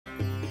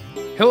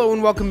Hello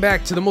and welcome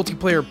back to the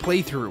multiplayer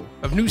playthrough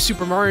of New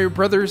Super Mario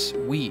Bros.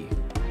 Wii.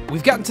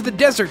 We've gotten to the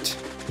desert,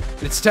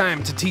 and it's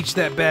time to teach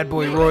that bad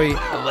boy Roy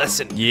a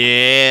lesson.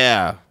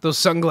 Yeah. Those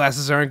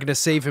sunglasses aren't going to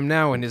save him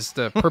now in his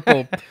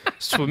purple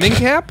swimming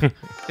cap.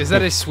 Is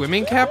that a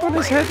swimming cap on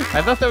his head?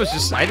 I thought that was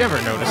just, I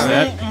never noticed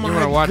that. You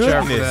want to watch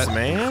out for that.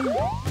 Man.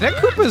 That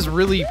Koopa's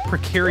really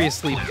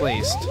precariously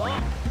placed.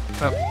 Oh,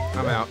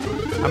 I'm out.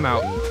 I'm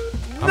out.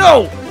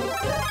 No!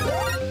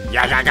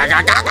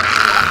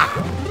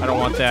 I don't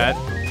want that.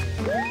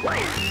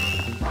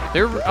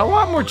 They're a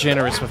lot more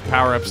generous with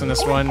power-ups in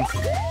this one,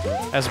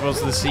 as opposed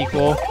to the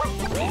sequel.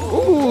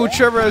 Ooh,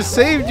 Trevor has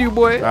saved you,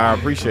 boy. I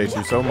appreciate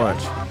you so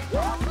much.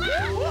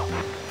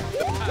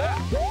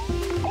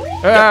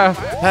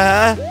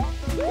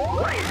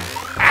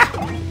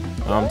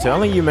 I'm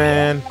telling you,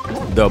 man.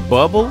 The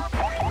bubble,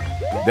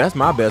 that's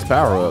my best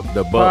power-up.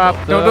 The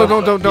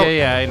bubble. Don't.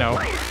 Yeah, I know.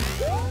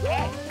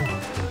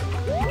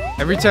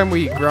 Every time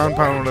we ground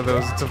pound one of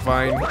those, it's a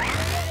fine.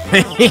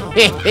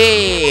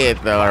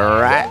 At the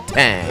right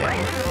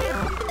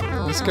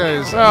time. This guy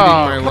is eating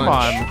my lunch.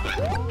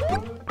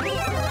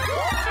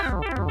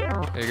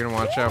 Are you gonna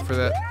watch out for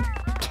that?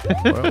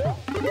 Well,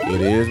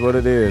 it is what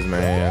it is,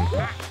 man.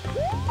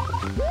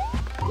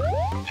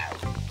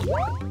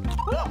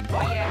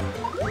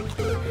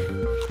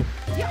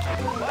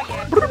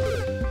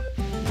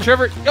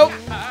 Trevor, oh!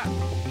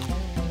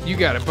 You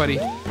got it, buddy.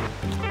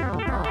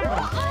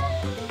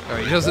 Oh,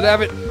 he doesn't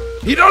have it.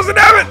 He doesn't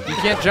have it! You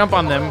can't jump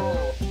on them.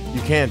 You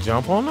can't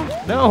jump on them?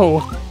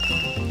 No.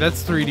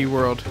 That's 3D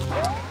World.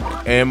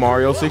 And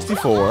Mario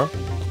 64.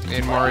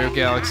 And Mario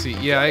Galaxy.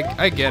 Yeah,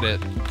 I get it.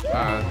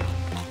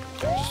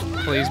 Just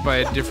plays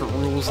by different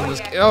rules in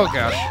this. Oh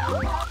gosh.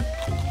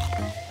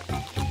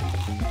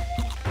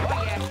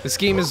 This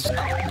game is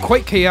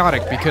quite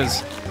chaotic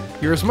because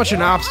you're as much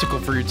an obstacle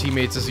for your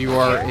teammates as you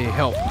are a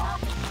help.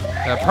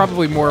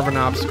 Probably more of an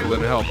obstacle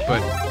than a help,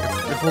 but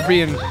if we're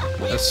being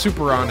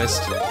super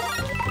honest.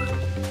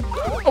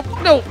 Oh,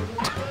 no!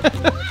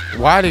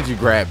 Why did you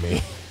grab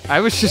me? I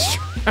was just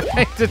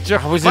trying to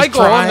jump. I was just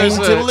trying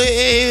to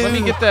live. Let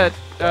me get that.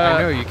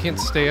 I know, you can't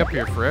stay up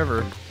here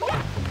forever.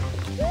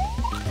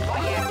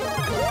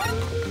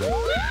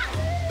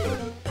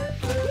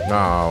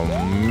 Oh,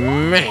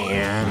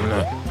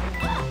 man.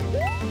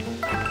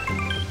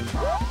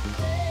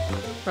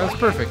 That's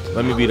perfect.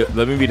 Let me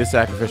be the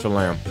sacrificial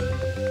lamb.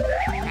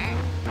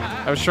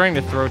 I was trying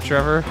to throw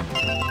Trevor.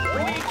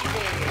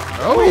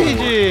 Oh,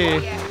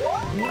 Luigi!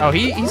 Oh,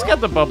 he's got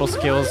the bubble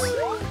skills.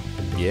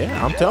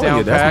 Yeah, I'm telling Down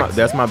you,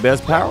 that's my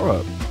best power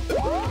up.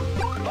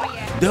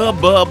 The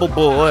bubble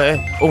boy.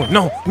 Oh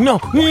no.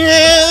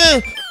 Yeah.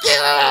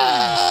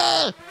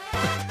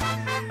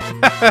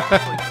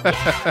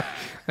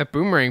 That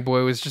boomerang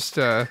boy was just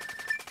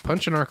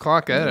punching our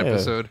clock that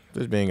episode.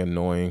 Just being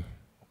annoying.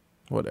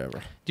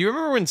 Whatever. Do you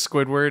remember when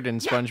Squidward and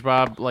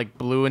SpongeBob like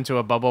blew into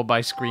a bubble by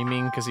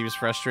screaming because he was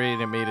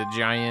frustrated and made a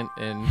giant?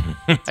 And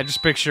I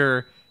just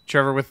picture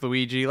Trevor with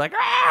Luigi like,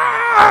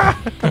 ah!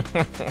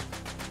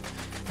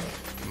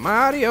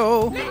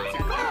 Mario!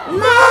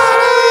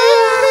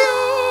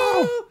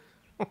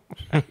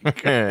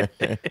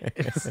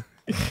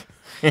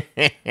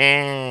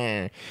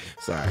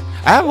 Sorry.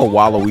 I have a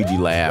Waluigi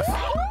laugh.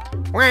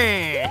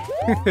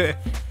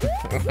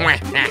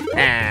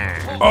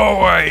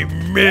 Oh, I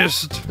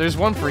missed! There's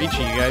one for each of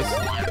you guys.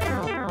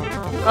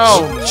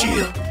 Oh,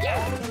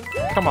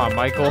 come on,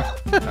 Michael.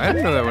 I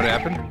didn't know that would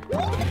happen.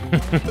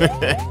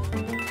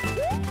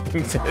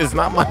 It's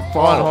not my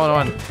fault. Hold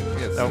on.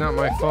 Yeah, it's not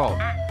my fault.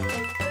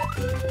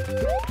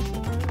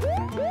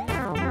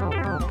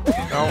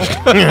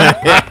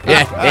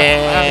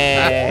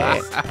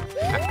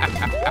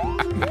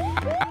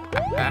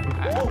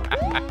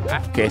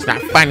 Okay, it's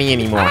not funny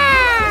anymore.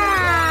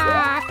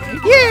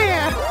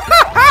 Yeah!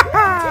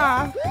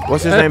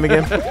 What's his name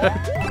again?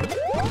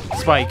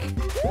 Spike.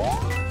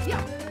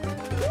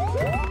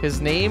 His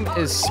name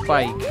is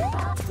Spike.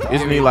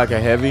 Isn't he like a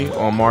heavy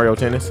on Mario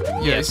Tennis?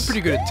 Yeah, he's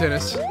pretty good at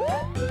tennis.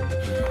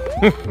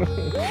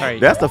 Right.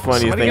 That's the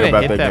funniest thing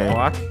about that game.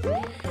 Block?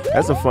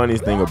 That's the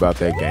funniest thing about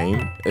that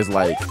game. It's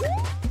like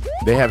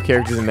they have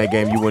characters in that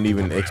game you wouldn't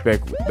even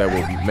expect that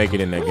would make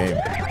it in that game.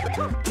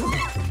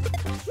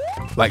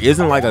 Like,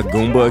 isn't like a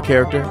Goomba a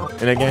character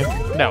in that game?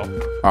 No.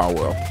 Oh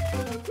well.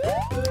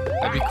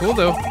 That'd be cool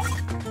though.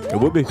 It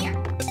would be.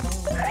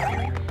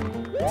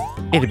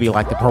 It'd be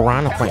like the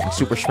Piranha Plant in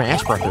Super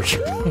Smash Brothers.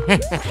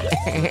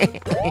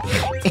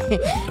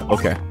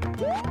 Okay.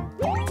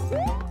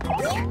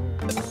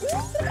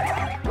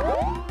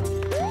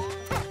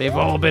 They've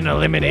all been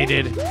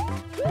eliminated.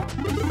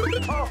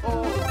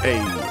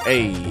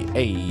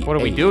 Hey. What are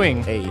we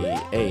doing? Hey.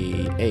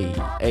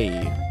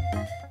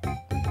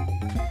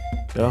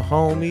 The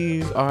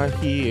homies are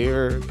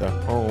here. The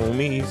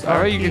homies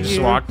are Or you can just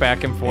walk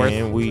back and forth.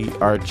 And we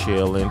are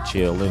chilling,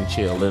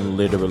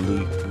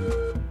 literally.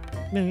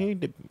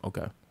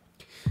 Okay.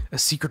 A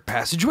secret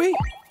passageway?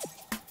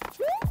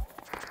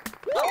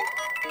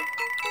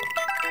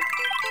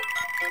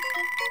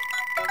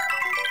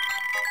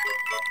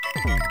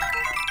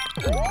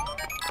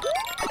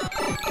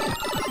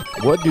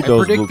 What do I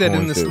those predict blue that in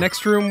coins this do?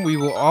 next room, we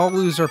will all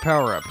lose our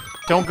power-up.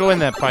 Don't go in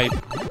that pipe.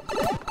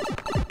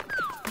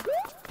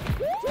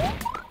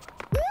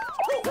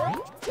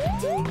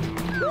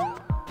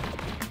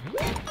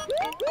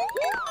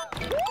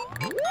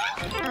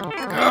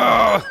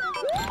 Ugh!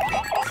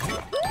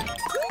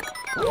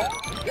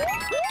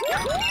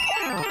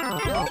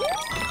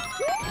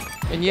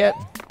 And yet,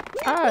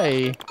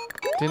 I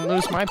didn't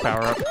lose my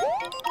power up.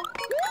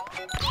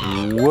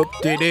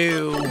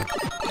 Whoop-de-doo.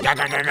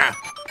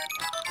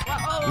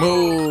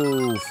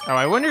 Move. Oh,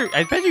 I wonder.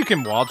 I bet you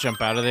can wall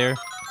jump out of there.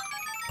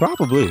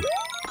 Probably.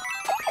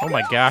 Oh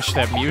my gosh,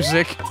 that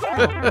music.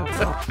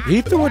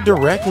 He threw it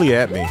directly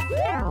at me.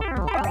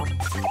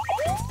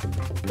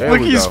 There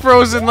Look, we he's go.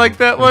 frozen like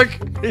that. Look.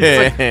 He's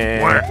like,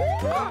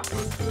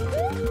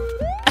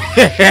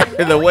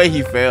 The way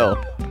he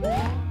fell.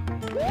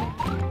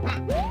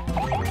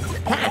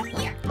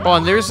 oh,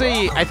 and there's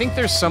a. I think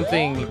there's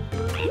something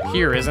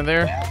here, isn't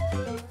there?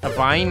 A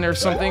vine or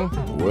something?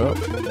 Well,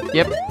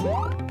 Yep.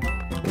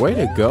 way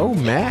to go,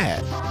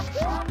 Matt.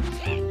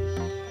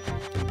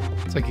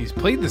 It's like he's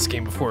played this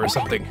game before or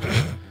something.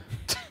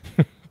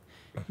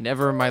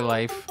 Never in my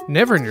life.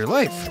 Never in your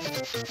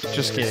life.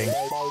 Just kidding.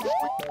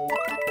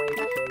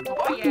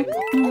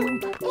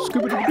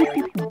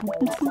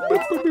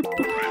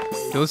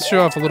 Okay, let's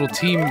show off a little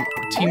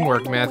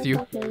teamwork,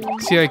 Matthew.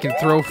 See how I can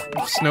throw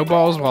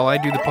snowballs while I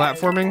do the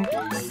platforming?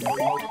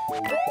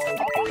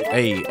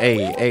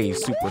 Hey,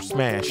 Super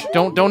Smash.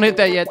 Don't hit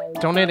that yet.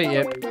 Don't hit it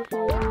yet.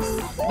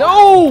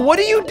 No! What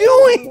are you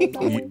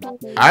doing?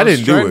 I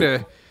didn't do trying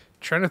it.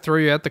 Trying to throw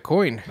you at the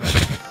coin.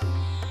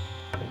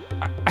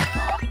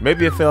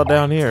 Maybe it fell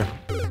down here.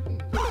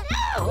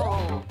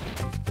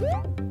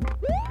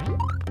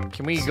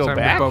 Can we It's go time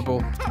back? to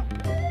bubble.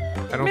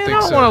 I don't Man, think I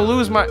don't so. want to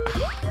lose my.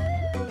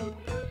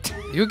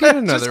 You'll get Just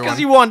another because one.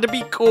 you wanted to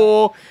be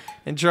cool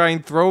and try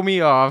and throw me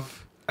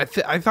off. I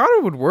thought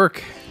it would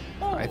work.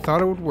 I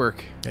thought it would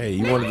work. Hey,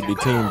 you wanted to be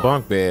team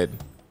bunk bed.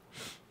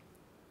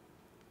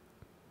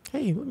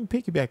 Hey, let me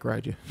piggyback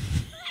ride you.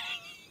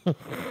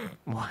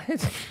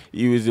 What?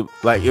 You was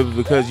like it was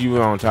because you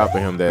were on top of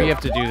him that We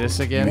have to do this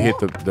you again. hit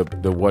the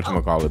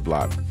whatchamacallit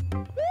block.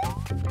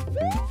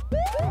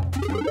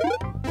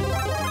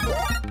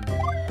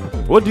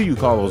 What do you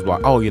call those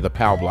blocks? Oh yeah, the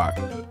POW block.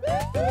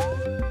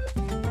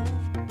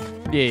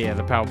 Yeah,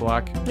 the power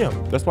block. Yeah,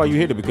 that's why you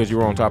hit it, because you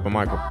were on top of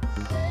Michael.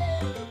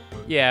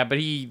 Yeah, but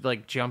he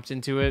like jumped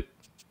into it.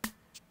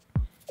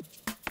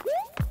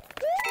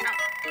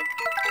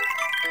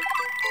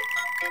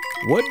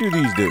 What do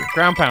these do?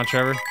 Ground pound,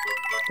 Trevor.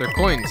 They're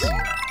coins.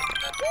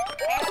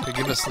 They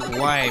give us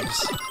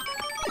lives.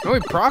 Oh, we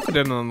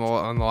profited on the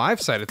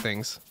live side of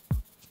things.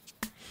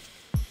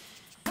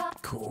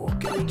 Cool,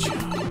 gotcha.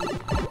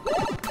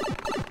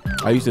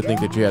 I used to think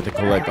that you had to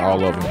collect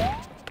all of them.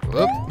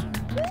 Whoop.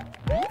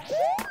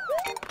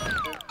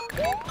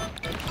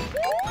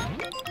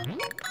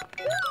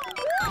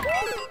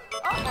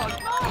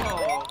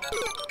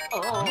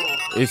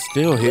 It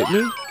still hit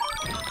me?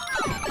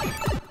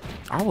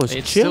 I was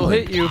It still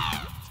chilling. hit you.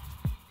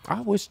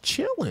 I was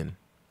chilling.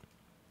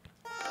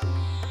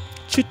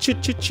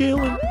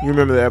 Chilling. You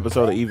remember the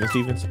episode of Even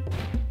Stevens?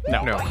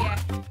 No. No.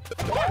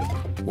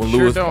 When Sure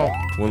Lewis don't.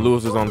 when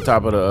Lewis was on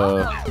top of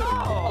the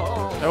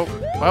Nope.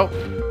 Well,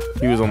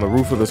 he was on the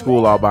roof of the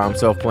school all by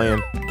himself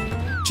playing.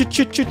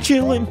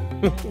 Chilling.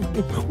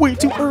 Way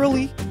too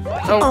early.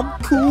 oh,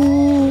 I'm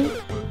cool.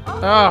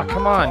 oh,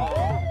 come on.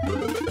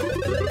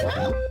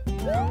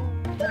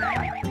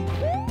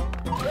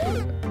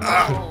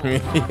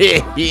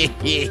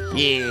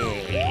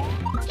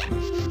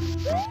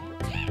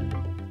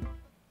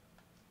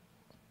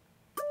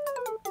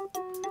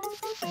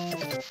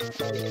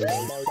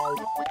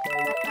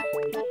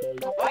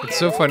 It's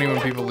so funny when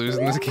people lose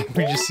in this game.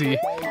 You just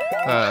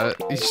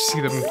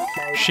see them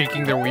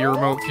shaking their Wii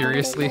remote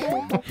furiously.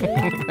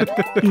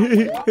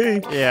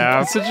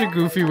 Yeah. It's such a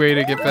goofy way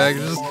to get back.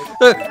 Just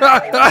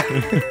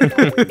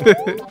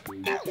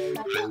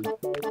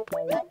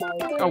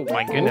Oh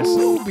my goodness.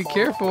 Ooh, be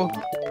careful.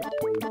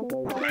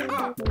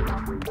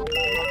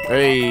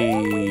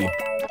 Hey.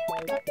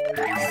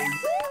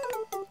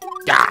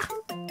 Yeah.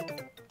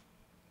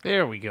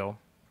 There we go.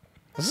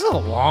 This is a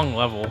long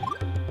level.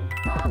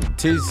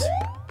 Tis.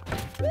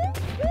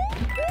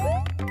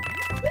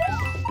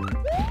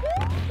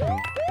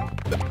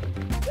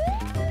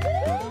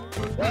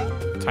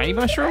 Tiny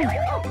mushroom?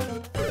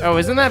 Oh,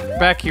 isn't that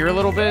back here a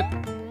little bit?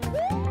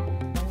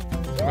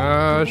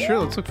 Sure,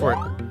 let's look for it.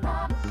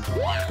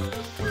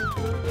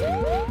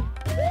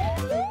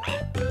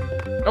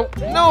 Oh,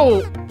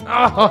 no!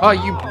 Oh,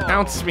 you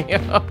bounced me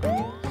up.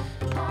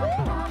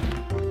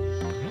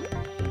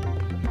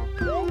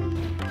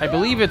 I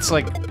believe it's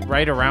like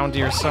right around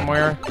here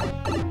somewhere.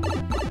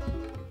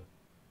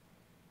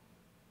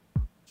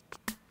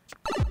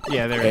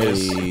 Yeah, there it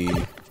is. Hey.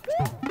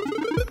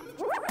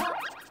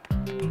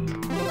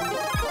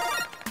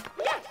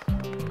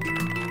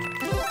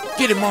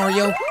 Get it,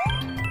 Mario.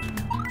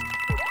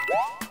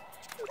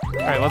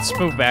 Alright, let's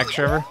move back,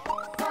 Trevor.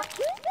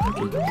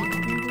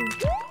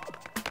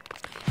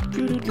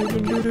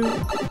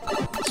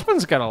 This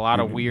one's got a lot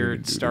of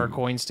weird star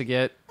coins to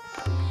get.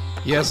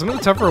 Yeah, some of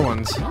the tougher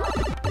ones.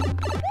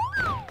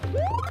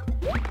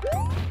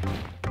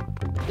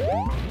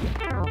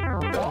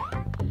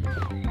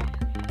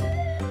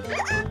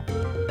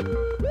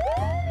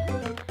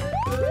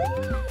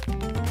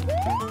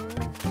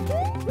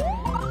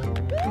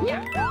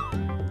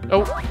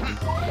 Oh.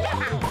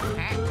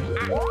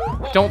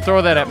 Don't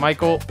throw that at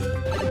Michael.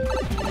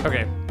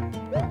 Okay.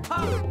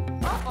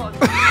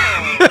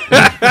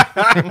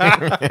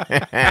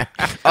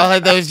 All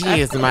of those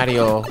years,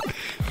 Mario.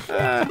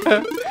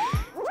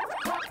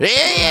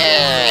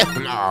 Yeah!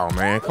 Oh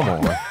man, come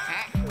on. That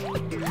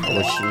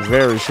was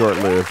very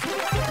short-lived.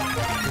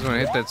 Just want to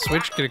hit that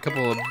switch, get a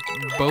couple of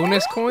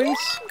bonus coins.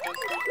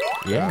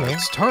 Yeah, man.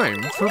 It's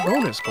time for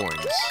bonus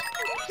coins.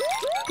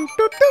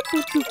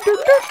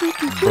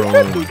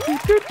 Boom.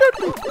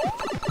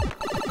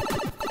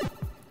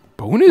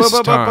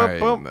 Bonus time.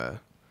 Boom.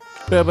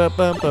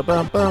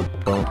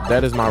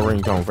 That is my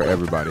ringtone for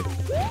everybody.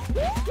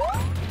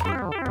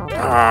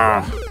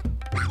 Ah.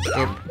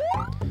 Oh.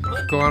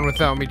 Go on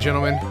without me,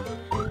 gentlemen.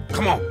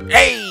 Come on.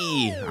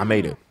 Hey! I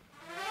made it.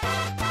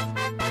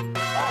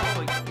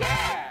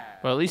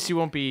 Well, at least you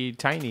won't be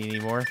tiny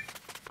anymore.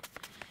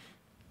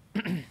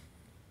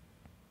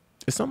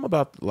 It's something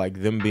about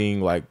like them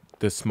being like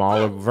the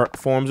smaller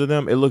forms of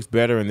them. It looks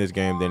better in this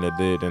game than it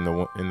did in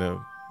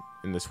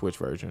the Switch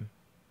version.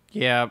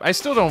 Yeah, I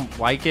still don't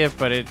like it,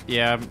 but it.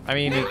 Yeah, I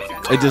mean, it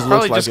just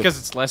probably looks like just because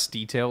it's less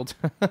detailed.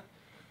 I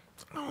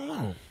don't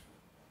know.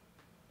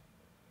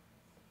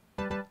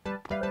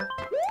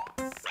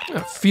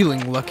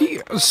 Feeling lucky?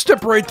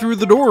 Step right through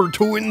the door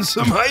to win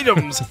some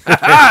items.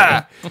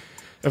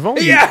 If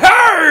only,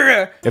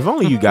 Yeah! if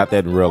only you got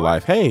that in real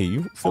life. Hey,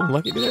 you feeling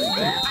lucky today?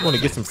 You want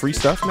to get some free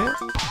stuff, man?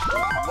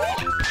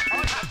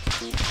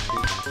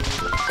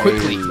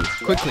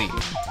 Quickly.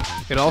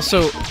 It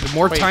also, the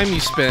more time you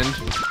spend,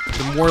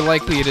 the more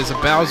likely it is a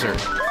Bowser.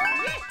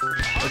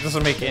 That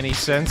doesn't make any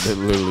sense. It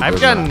literally I've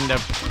does gotten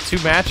not.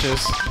 2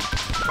 matches.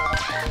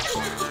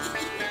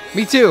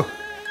 Me too.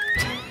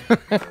 All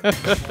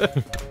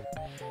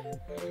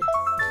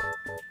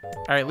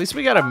right, at least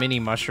we got a mini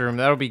mushroom.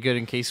 That'll be good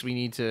in case we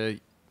need to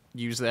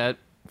use that.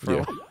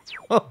 For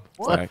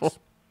Facts.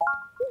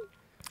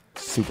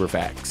 Super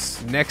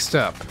facts. Next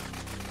up,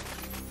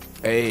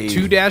 Hey.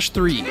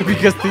 2-3.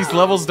 because these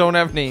levels don't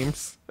have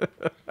names.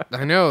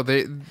 I know,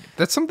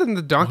 that's something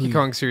the Donkey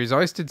Kong series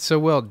always did so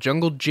well.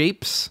 Jungle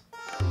Japes.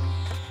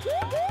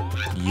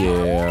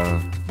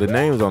 Yeah. The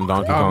names on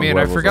Donkey Kong Oh man,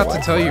 I levels forgot are to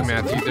like tell you,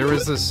 classic. Matthew. There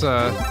was this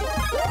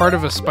part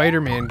of a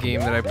Spider-Man game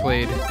that I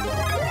played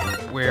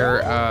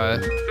where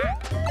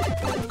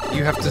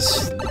you have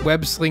to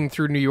web sling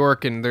through New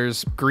York and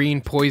there's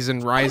green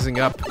poison rising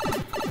up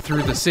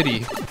through the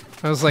city.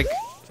 I was like,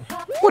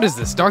 what is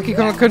this, Donkey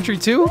Kong Country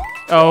 2?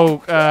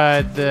 Oh,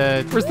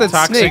 the Where's that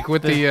toxic, snake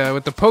with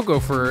the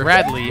pogo for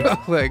Radley?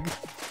 leg?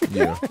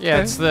 Yeah.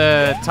 Yeah, it's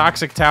the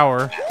toxic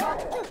tower.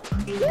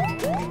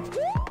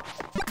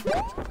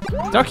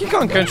 Donkey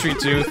Kong Country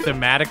 2,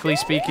 thematically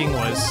speaking,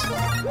 was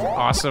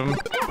awesome.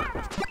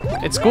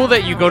 It's cool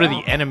that you go to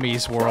the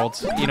enemy's world.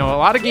 You know, a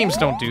lot of games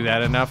don't do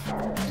that enough.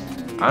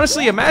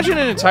 Honestly, imagine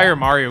an entire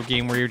Mario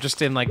game where you're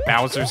just in, like,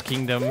 Bowser's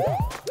Kingdom.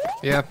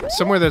 Yeah,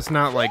 somewhere that's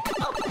not like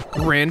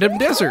random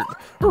desert,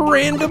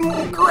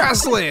 random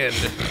grassland.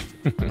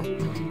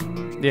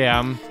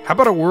 Yeah, How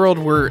about a world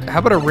where? How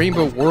about a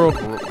Rainbow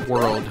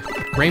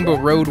Rainbow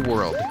Road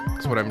world?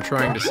 That's what I'm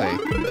trying to say.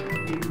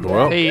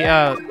 Well, Hey,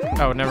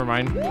 oh, never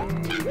mind.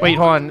 Wait,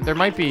 hold on. There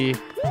might be...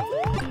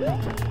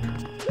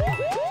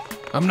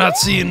 I'm not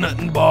seeing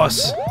nothing,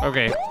 boss.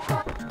 Okay.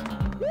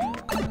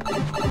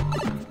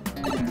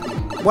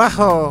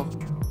 Wahoo!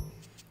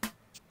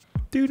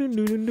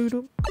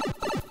 doo-doo-doo-doo-doo.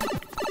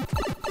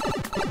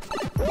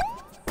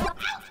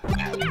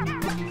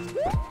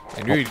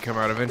 I knew he'd come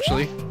out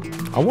eventually.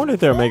 I wonder if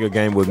they'll make a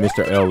game with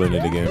Mr. L in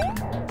it again.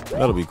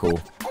 That'll be cool.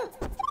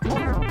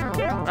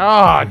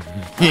 Oh,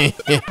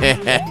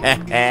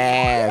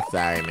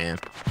 Sorry, man.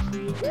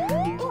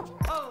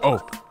 Oh,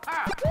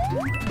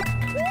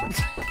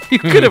 you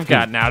could have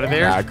gotten out of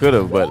there. I could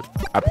have, but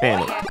I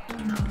panicked.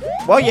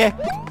 Well, yeah.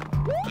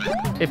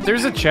 If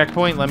there's a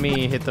checkpoint, let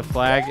me hit the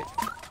flag.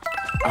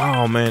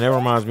 Oh man, that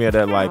reminds me of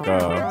that like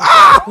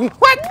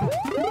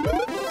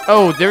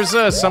Oh, there's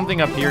something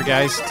up here,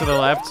 guys, to the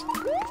left.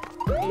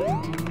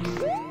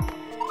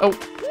 Oh,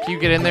 can you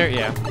get in there?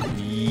 Yeah.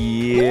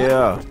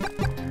 yeah.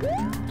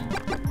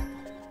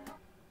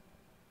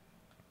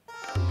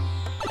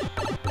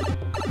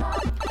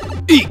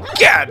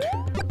 Egad!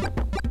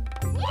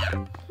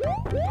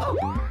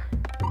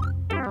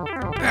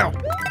 Ow.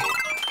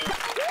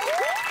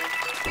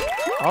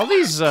 All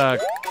these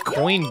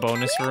coin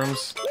bonus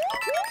rooms.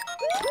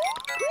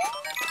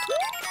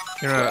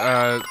 You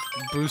know,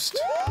 boost.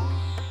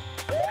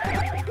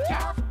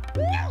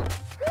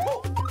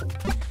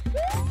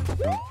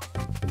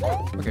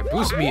 Okay,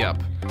 boost me up.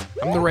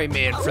 I'm the right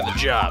man for the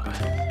job.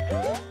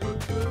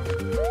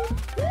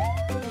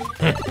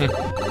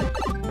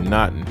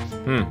 Nothing.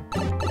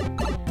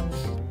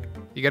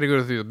 You You gotta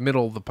go through the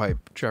middle of the pipe,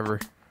 Trevor.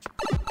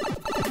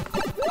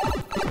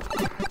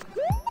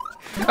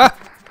 Ah!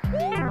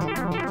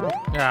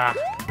 Ah.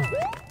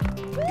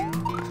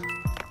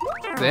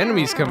 The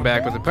enemies come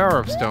back, but the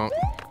power-ups don't.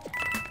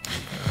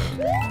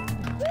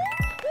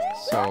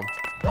 So,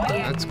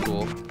 that's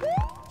cool.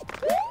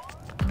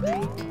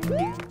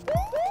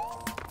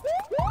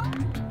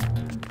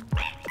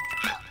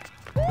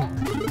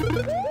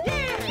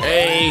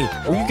 Hey,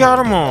 we got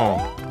them all.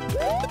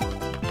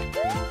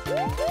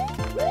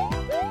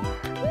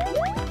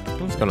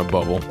 I'm just gonna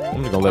bubble.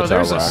 I'm just gonna let y'all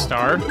There's a ride.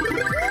 star.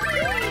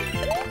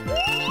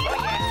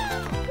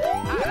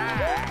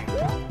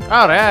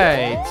 All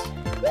right.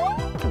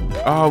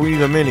 Oh, we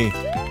need a mini.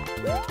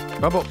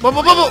 Bubble,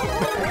 bubble, bubble!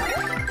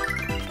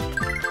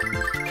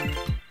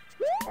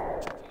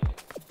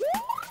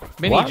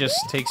 Mini What?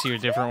 just takes you a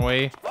different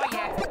way.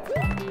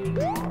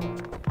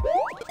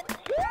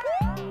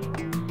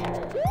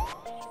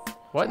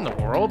 What in the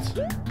world?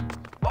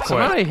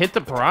 Somehow I hit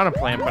the piranha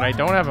plant, but I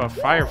don't have a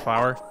fire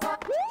flower.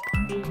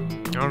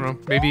 I don't know.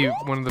 Maybe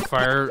one of the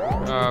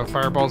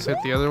fireballs hit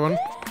the other one?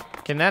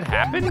 Can that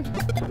happen?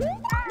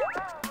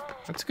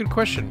 That's a good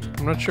question.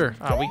 I'm not sure.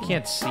 Oh, we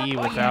can't see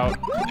without...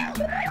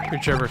 Here,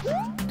 Trevor.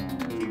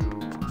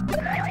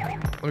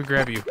 Let me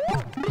grab you.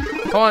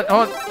 Hold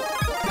on, hold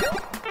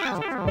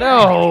on.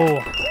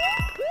 No!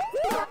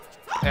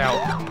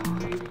 Ow.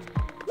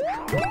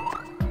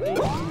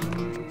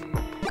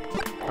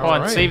 Hold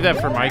on, Alright. save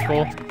that for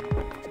Michael.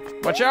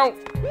 Watch out!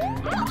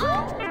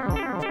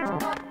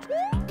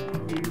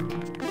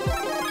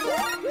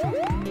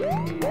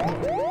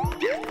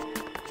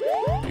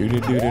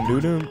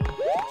 Doo-doo-doo-doo-doo-doo.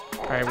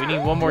 Alright, we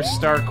need one more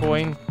star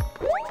coin.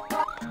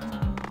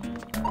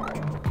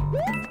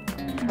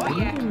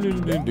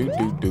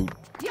 Doo-doo-doo-doo-doo-doo.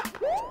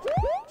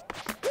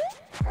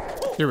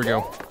 Here we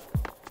go.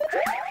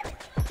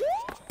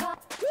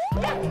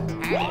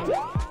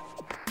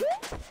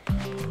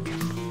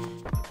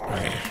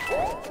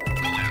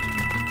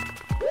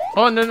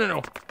 Oh, no, no,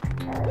 no.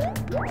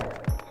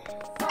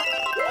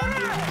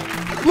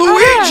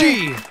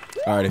 Luigi!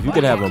 All right, if you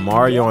could have a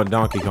Mario and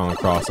Donkey Kong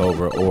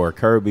crossover or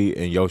Kirby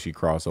and Yoshi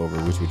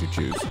crossover, which would you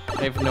choose?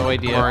 I have no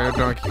idea. Mario,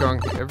 Donkey Kong,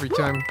 every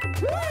time.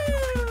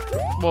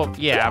 Well,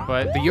 yeah,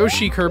 but... The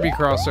Yoshi Kirby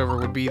crossover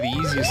would be the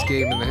easiest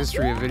game in the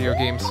history of video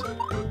games.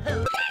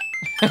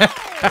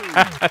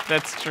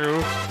 That's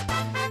true.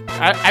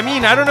 I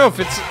mean, I don't know if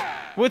it's...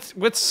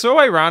 What's so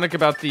ironic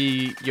about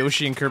the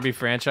Yoshi and Kirby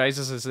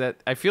franchises is that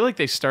I feel like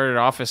they started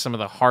off as some of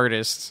the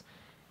hardest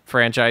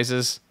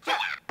franchises.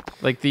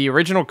 Like the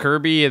original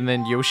Kirby and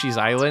then Yoshi's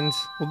Island.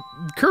 Well,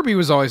 Kirby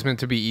was always meant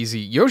to be easy.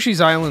 Yoshi's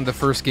Island, the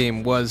first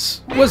game,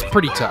 was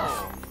pretty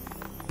tough.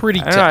 Pretty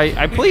I tough. don't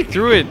know, I played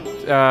through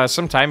it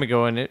some time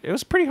ago, and it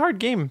was a pretty hard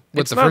game.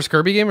 What's the first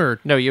Kirby game?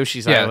 Or No,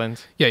 Yoshi's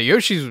Island. Yeah,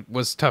 Yoshi's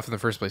was tough in the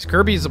first place.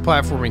 Kirby is a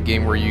platforming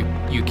game where you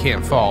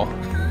can't fall.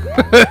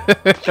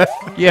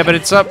 Yeah, but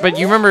it's up. But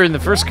you remember in the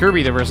first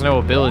Kirby, there was no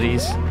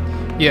abilities.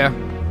 Yeah.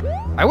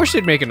 I wish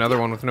they'd make another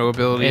one with no And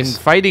abilities.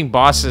 fighting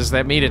bosses,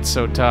 that made it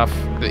so tough.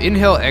 The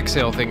inhale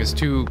exhale thing is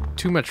too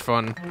much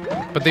fun.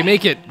 But they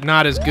make it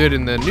not as good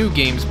in the new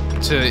games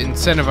to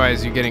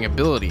incentivize you getting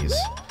abilities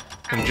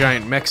and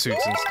giant mech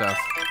suits and stuff.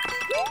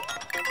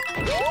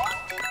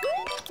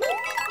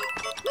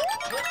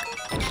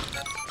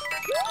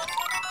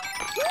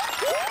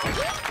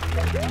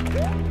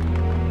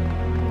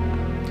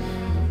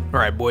 All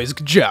right, boys,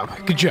 good job.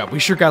 Good job. We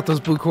sure got those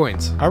blue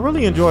coins. I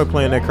really enjoyed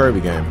playing that Kirby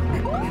game.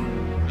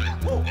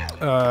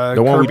 The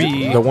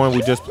The one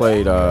we just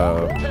played.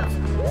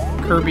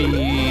 Kirby,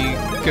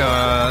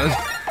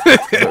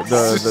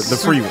 The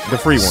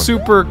free one.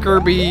 Super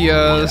Kirby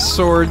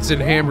swords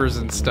and hammers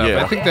and stuff.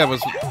 Yeah. I think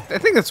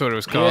that's what it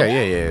was called.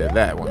 Yeah,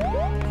 that one.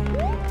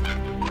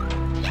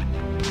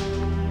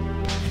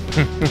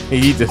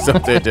 He just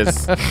up there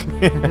just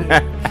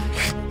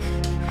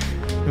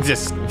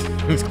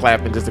just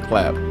clapping just to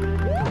clap.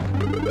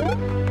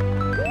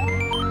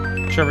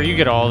 Trevor, you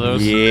get all of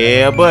those.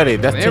 Yeah, buddy.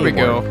 That's There we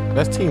teamwork. go.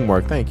 That's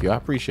teamwork. Thank you. I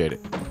appreciate it.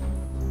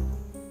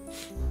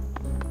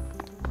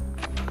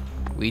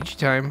 Luigi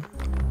time.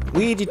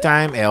 Luigi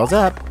time. L's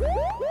up.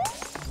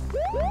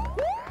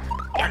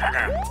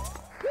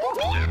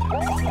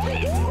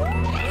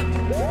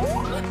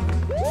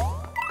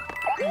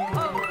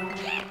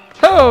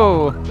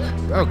 Oh!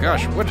 Oh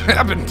gosh, what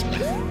happened?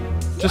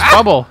 Just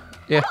bubble.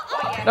 Yeah.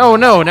 Oh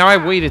no, now I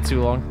waited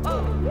too long.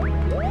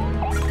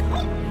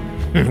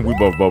 We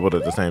both bubbled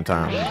at the same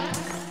time.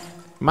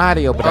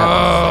 Mario, but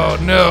Oh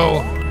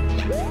no.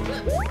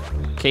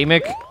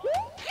 K-Mick?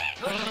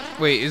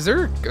 Wait, is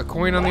there a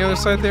coin on the other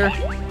side there?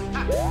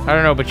 I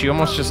don't know, but you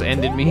almost just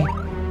ended me.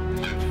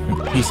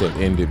 he said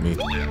ended me.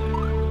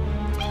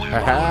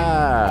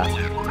 Haha.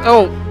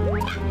 Oh!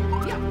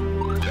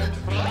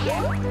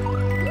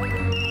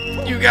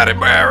 You got it,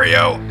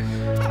 Mario.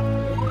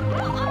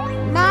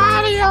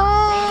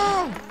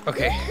 Mario!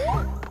 Okay.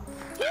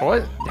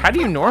 What? How do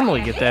you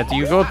normally get that? Do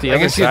you go up the I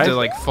other guess you have side? to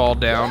like fall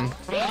down.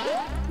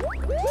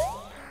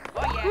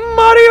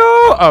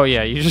 Mario! Oh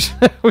yeah, you just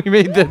we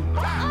made the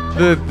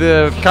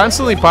The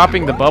constantly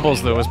popping the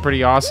bubbles though was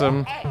pretty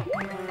awesome.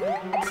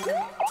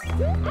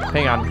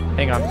 Hang on,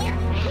 hang on.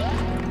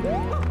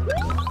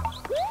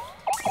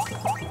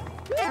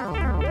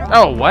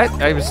 Oh, what?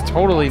 I was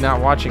totally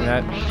not watching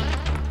that.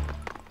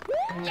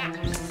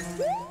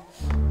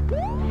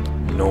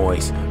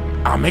 Noise.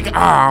 I'll make it.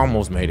 I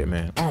almost made it,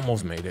 man.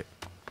 Almost made it.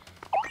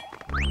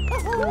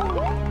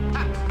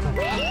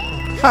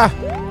 Ha!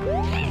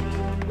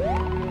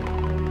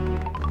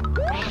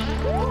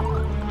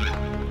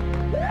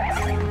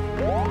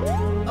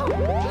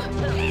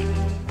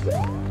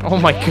 Oh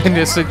my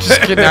goodness, I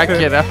just cannot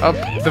get up.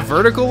 The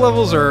vertical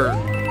levels are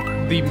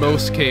the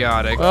most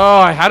chaotic.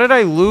 Oh, how did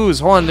I lose?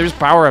 Hold on, there's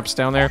power-ups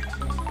down there.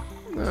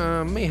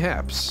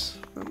 Mayhaps.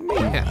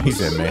 Mayhaps. He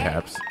said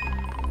mayhaps.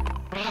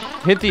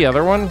 Hit the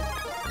other one.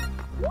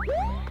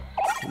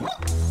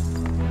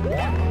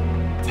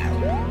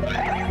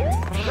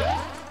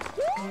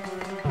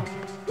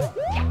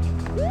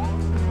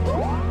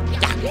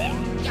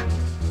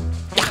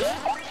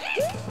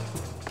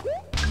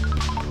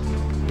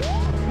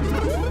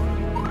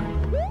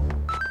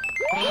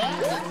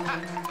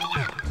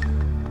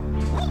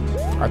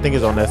 I think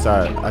it's on that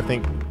side. I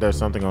think there's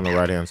something on the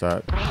right-hand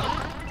side.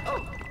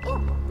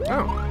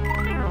 Oh.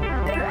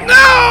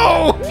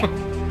 No!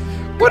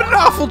 What an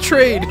awful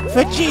trade!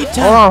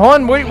 Vegeta! Hold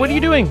on, wait, what are you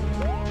doing?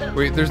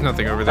 Wait, there's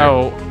nothing over there.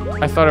 Oh,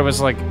 I thought it was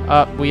like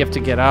up. We have to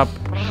get up.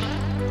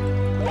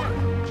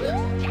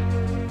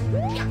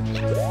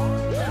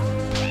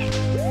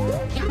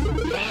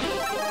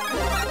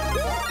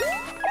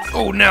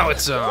 Oh, now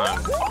it's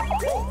on.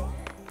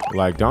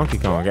 Like Donkey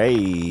Kong.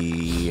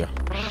 Hey.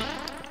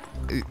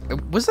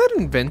 Was that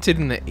invented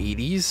in the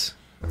 80s?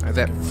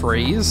 That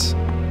phrase?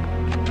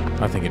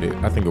 I think it is.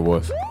 I think it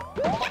was.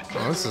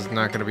 Well, this is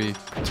not going to be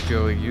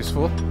particularly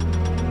useful.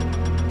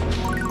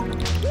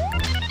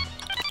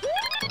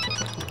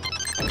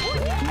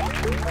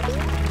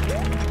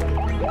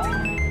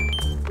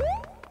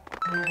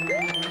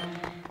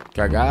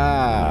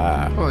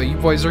 Gaga. Well, you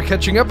boys are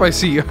catching up, I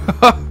see.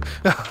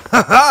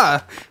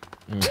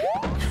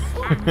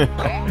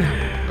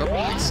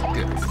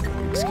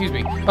 Excuse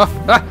me.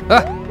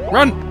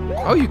 Run!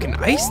 Oh, you can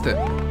ice them.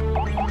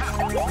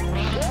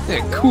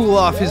 Yeah, cool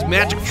off his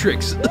magic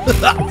tricks.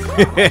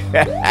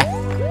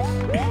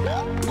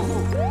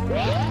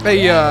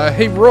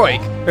 Hey, Roy,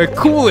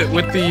 cool it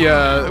with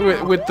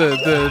the with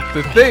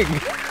the thing.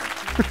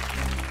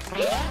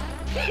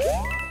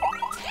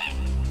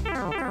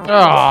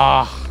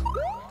 Ah.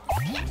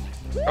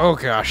 Oh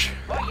gosh.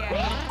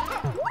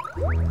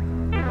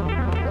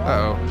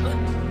 Uh-oh.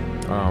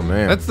 Oh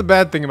man. That's the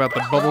bad thing about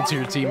the bubble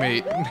tier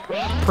teammate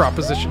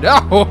proposition.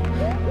 Oh!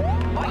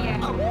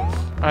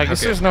 I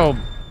guess there's no...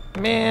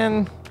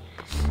 Man.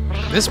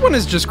 This one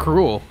is just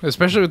cruel,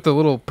 especially with the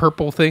little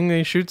purple thing that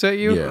he shoots at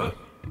you. Yeah.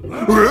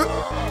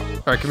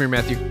 Alright, come here,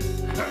 Matthew.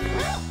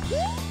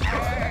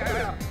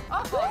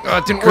 Oh,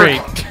 it didn't Great.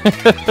 work.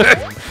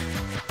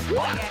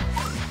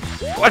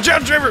 Watch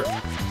out, Trevor!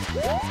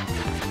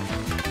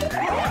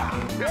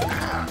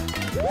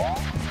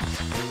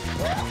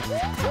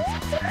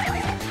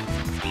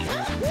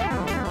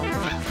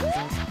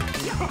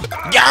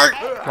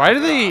 Why do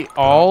they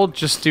all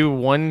just do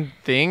one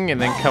thing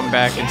and then come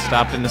back and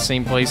stop in the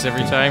same place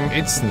every time?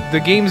 It's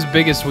the game's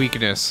biggest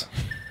weakness.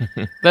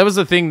 That was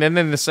the thing. Then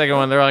the second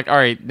one, they're like, all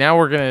right, now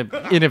we're going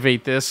to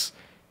innovate this.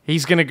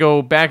 He's going to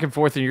go back and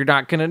forth, and you're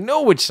not going to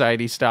know which side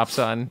he stops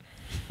on.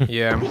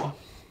 Yeah.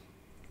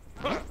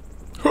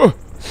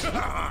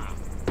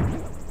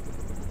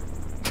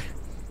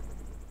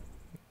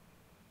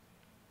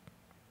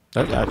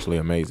 That's actually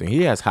amazing.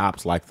 He has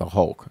hops like the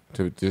Hulk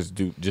to just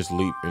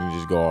leap and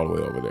just go all the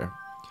way over there.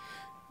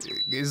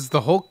 Is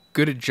the Hulk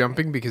good at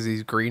jumping because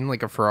he's green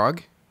like a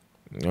frog?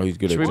 No, he's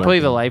good Should at we play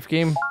jumping. the life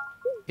game?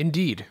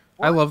 Indeed.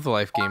 I love the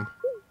life game.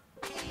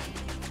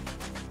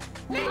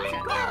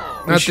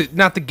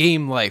 Not the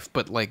game life,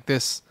 but like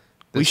this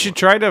We should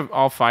try to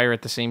all fire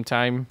at the same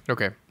time.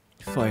 Okay.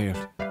 Fire.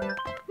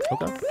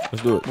 Okay,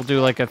 let's do it. We'll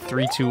do like a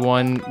 3, 2,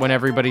 1 when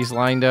everybody's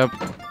lined up.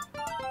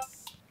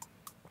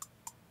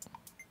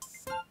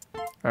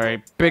 All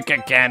right, pick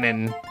a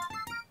cannon.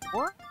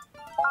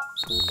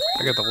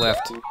 I got the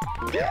left.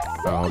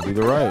 I'll do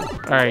the right.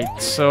 All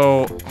right,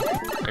 so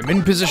I'm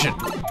in position.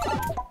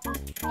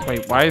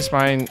 wait, why is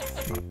mine?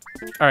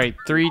 All right,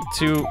 3,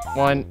 2,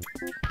 1.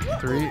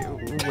 3.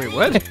 Wait,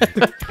 what?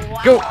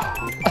 Go.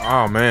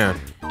 Oh man,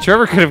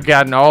 Trevor could have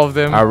gotten all of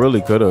them. I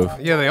really could have.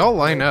 Yeah, they all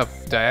line up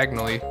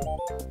diagonally.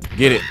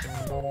 Get it.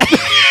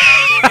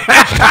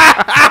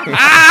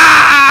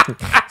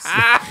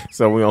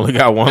 So we only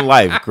got one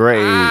life.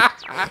 Great. That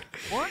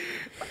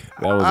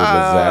was a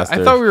disaster.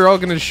 I thought we were all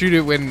gonna shoot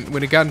it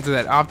when it got into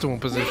that optimal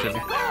position.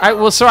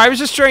 So I was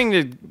just trying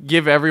to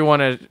give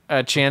everyone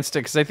a chance to,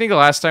 because I think the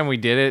last time we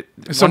did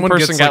it, Someone one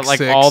person gets, got like,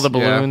 like 6, all the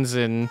yeah. balloons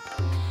and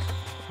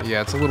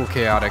Yeah, it's a little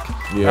chaotic.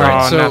 Yeah.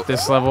 Alright, oh, so- not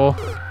this level.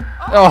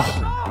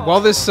 Oh, While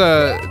this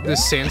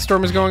this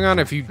sandstorm is going on,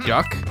 if you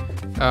duck,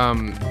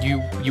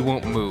 you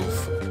won't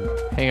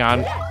move. hang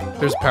on.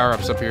 There's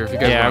power-ups up here if you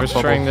guys Yeah, I want was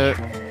bubble. trying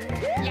to.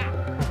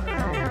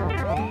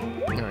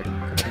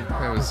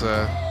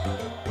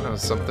 That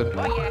was something.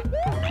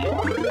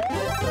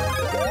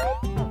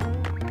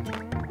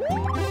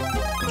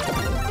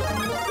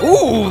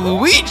 Ooh,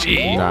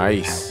 Luigi!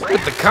 Nice.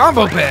 With the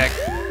combo pack.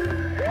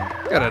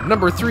 Got a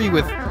number 3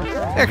 with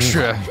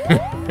extra,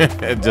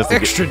 Just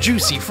extra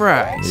juicy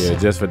fries. Yeah,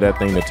 just for that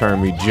thing to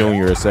turn me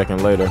junior a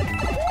second later.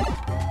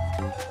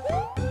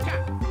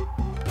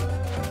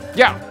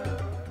 Yeah.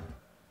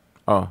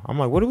 Oh, I'm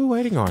like, what are we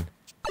waiting on?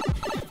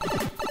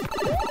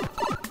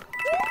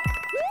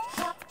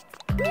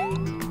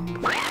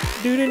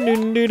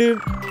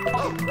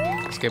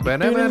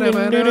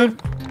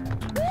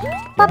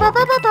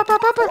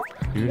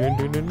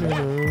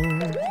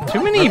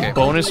 Too many Okay.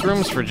 bonus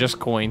rooms for just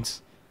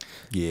coins.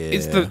 Yeah.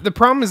 It's the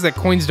problem is that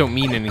coins don't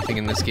mean anything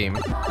in this game.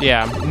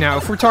 Yeah. Now,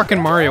 if we're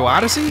talking Mario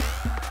Odyssey,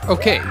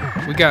 okay,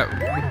 we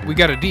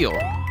got a deal.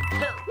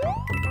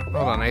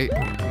 Hold on,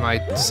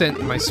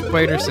 my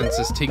spider sense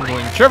is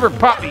tingling. Trevor,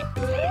 pop me.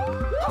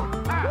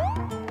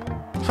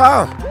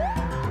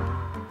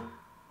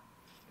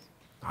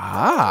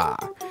 Ah,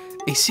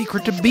 a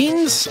secret to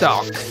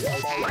Beanstalk.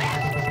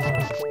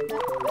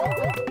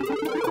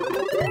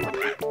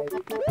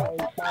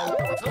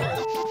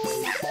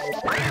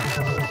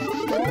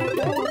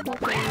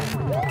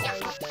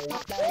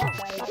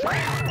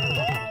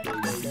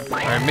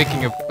 I'm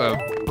making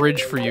a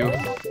bridge for you.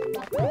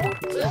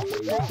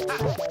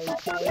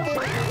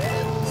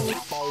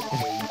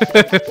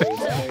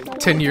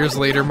 10 years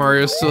later,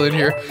 Mario's still in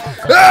here.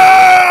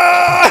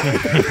 Ah!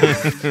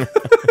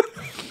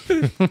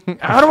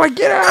 How do I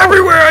get out?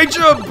 Everywhere I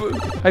jump!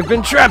 I've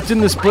been trapped in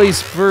this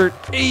place for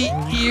 8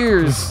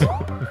 years.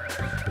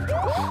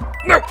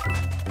 No!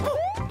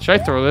 Should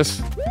I throw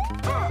this?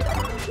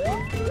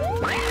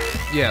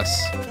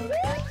 Yes.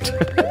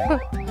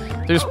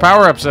 There's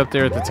power-ups up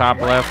there at the top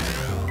left.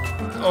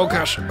 Oh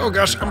gosh,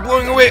 I'm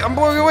blowing away, I'm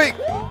blowing away!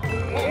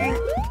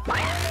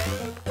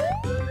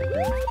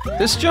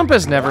 This jump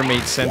has never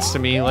made sense to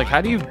me. Like,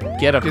 how do you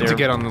get up Good there? to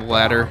get on the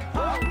ladder.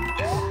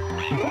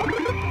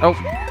 Oh,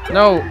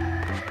 no.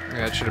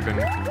 Yeah, it should have been.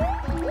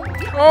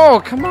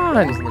 Oh, come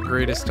on. Wasn't the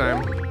greatest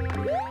time.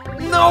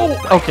 No.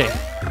 Okay.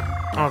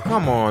 Oh,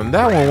 come on.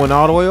 That one went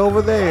all the way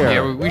over there.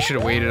 Yeah, we should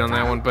have waited on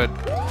that one, but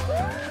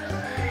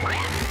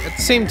at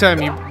the same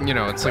time, you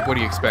know, it's like, what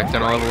do you expect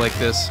on a level like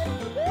this?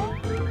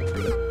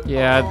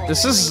 Yeah,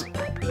 this is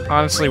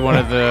honestly one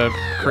of the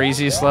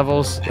craziest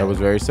levels. That was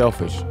very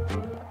selfish.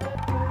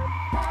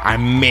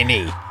 I'm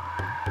mini.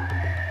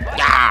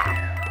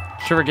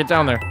 Trevor, get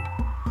down there.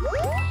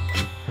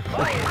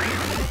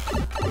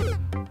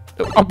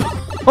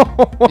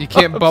 You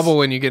can't bubble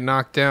when you get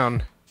knocked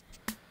down.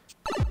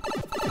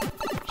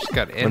 Just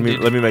got ended.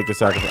 Let me make the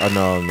sacrifice.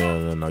 Oh,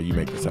 no. You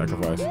make the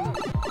sacrifice.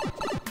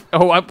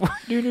 Oh,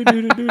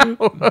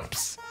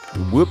 whoops.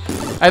 Whoop.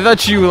 I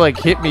thought you, like,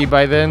 hit me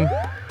by then.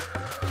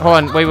 Hold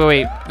on,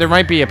 wait. There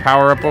might be a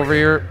power-up over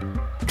here.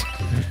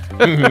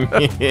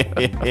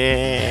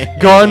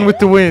 Gone with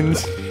the wind.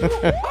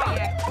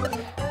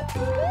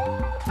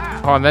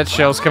 Hold on, that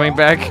shell's coming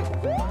back.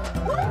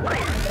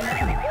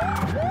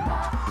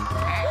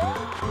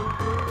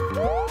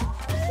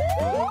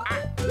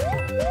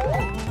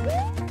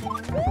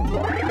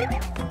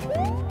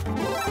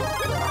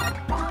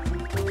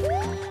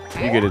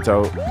 You get it,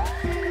 Toad.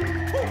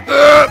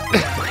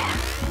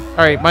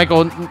 Alright,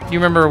 Michael, you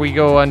remember we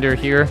go under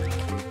here?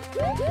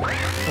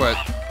 What?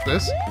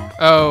 This?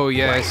 Oh,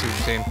 yeah, I see what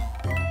you're saying.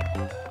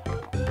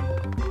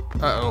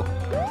 Uh-oh.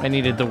 I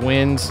needed the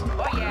winds.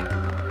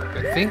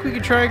 I think we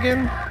could try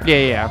again?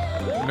 Yeah.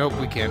 Nope,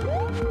 we can't.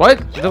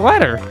 What? The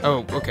ladder.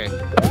 Oh, okay.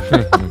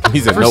 He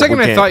said, For a nope, second,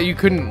 we I can't. thought you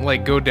couldn't,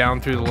 like, go down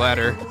through the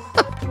ladder.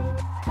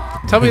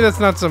 Tell me that's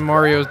not some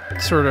Mario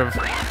sort of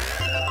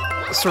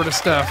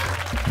stuff.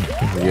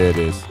 Yeah, it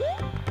is.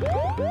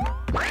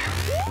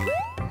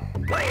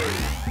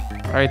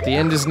 Alright, the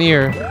end is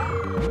near.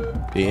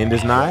 The end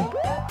is nigh?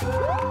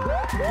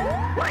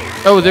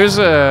 Oh, there's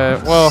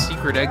a... Well,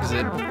 Secret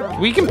exit.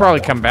 we can probably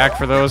come back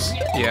for those.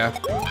 Yeah.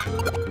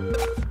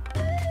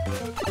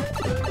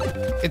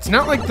 It's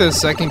not like the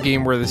second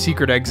game where the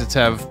secret exits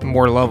have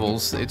more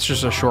levels. It's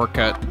just a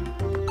shortcut.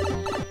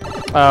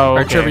 Oh, All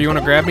right, okay. Trevor, you want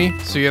to grab me?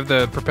 So you have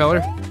the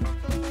propeller?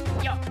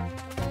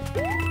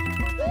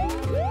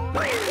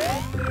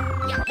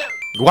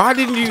 Why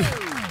didn't you?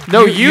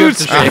 No, you have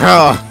to show me.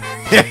 Oh.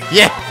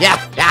 yeah.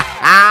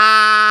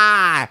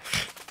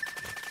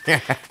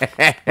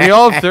 We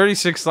all have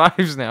 36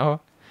 lives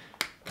now.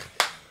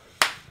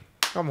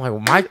 I'm like, well,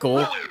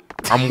 Michael,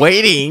 I'm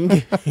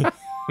waiting.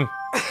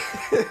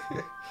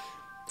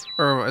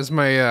 Or as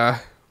my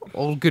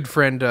old good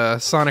friend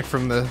Sonic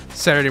from the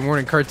Saturday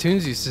morning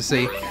cartoons used to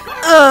say,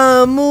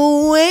 I'm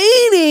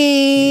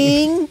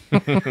waiting.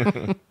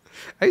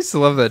 I used to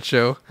love that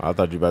show. I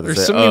thought you were about to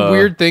There's say. so many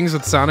weird things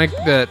with Sonic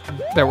that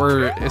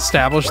were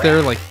established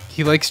there. Like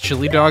he likes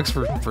chili dogs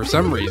for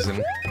some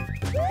reason.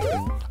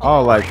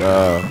 Oh, like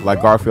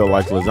Garfield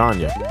likes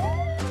lasagna.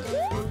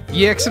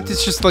 Yeah, except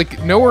it's just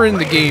like nowhere in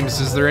the games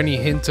is there any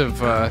hint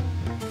of a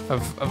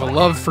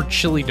love for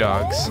chili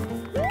dogs.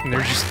 And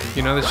they're just,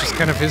 you know, that's just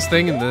kind of his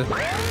thing in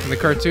the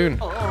cartoon.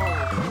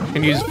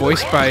 And he was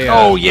voiced by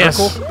Oh, yes.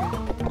 Urkel,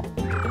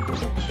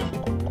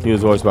 He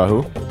was voiced by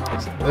who?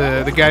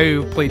 the guy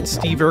who played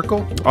Steve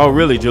Urkel. Oh,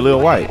 really?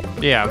 Jaleel White.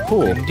 Yeah.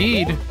 Cool.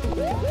 Indeed.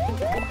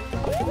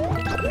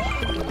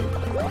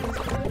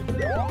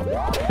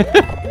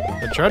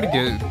 I tried to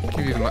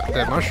give you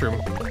that mushroom.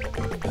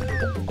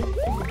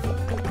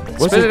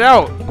 Spit it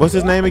out. What's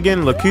his name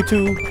again?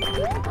 Lakutu?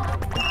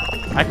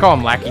 I call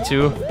him Lackey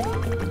too.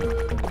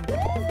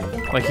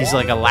 Like he's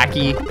like a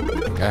lackey.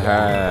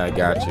 Aha,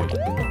 got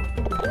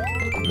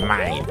you.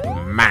 Mine.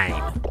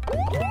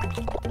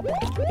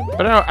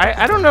 But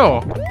I don't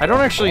know. I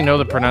don't actually know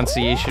the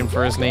pronunciation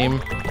for his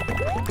name.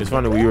 It's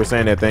funny when you were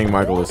saying that thing,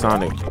 Michael, with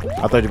Sonic.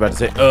 I thought you were about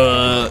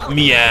to say,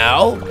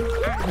 meow.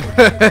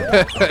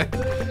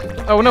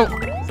 Oh no.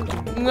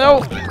 No.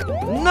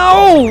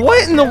 No!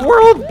 What in the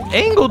world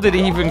angle did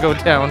he even go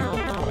down?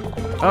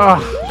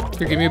 Ugh.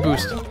 Here, give me a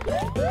boost.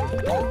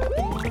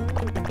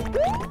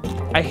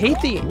 I hate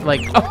the,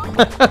 like, oh,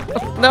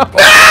 no!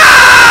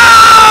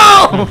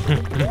 No!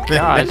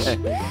 Gosh.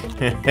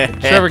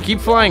 Trevor, keep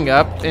flying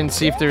up and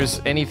see if there's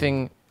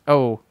anything.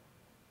 Oh.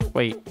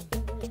 Wait.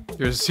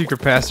 There's a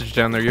secret passage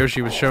down there.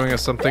 Yoshi was showing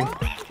us something.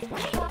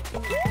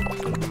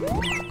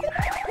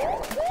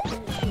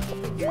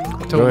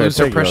 Don't ahead, lose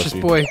our take precious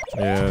Yoshi. boy.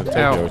 Yeah, take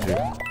Ow. Yoshi.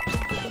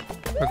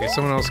 Okay,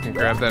 someone else can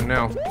grab that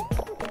now.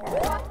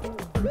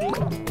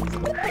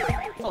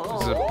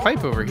 There's a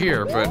pipe over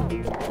here, but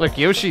Look,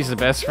 Yoshi's the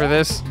best for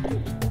this.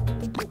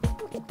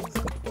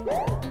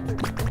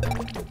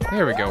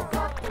 there we go. Go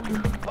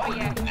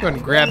ahead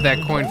and grab that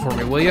coin for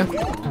me, will ya?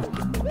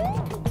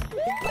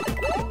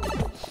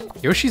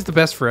 Yoshi's the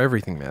best for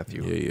everything,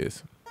 Matthew. Yeah, he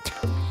is.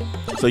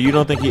 So you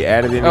don't think he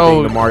added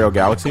anything to Mario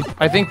Galaxy?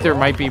 I think there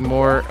might be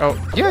more. Oh,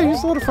 Yeah, he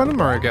was a lot of fun in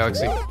Mario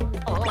Galaxy.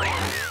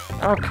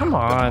 oh, come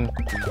on.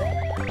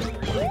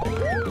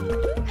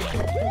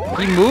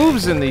 He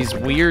moves in these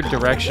weird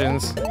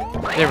directions.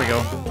 There we go.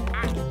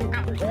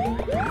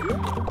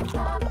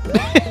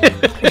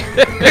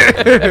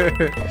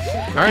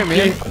 All right,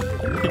 man.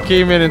 He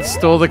came in and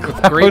stole the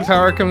cloud. Great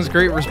power comes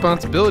great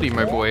responsibility,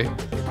 my boy.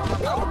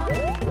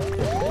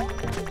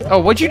 Oh,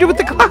 what'd you do with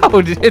the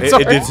cloud?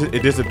 It's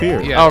It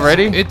disappeared. Yeah,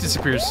 Already? It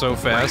disappears so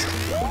fast.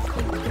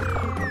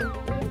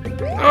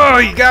 Oh,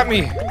 you got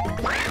me.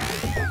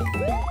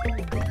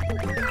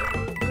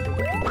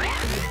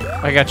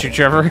 I got you,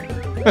 Trevor.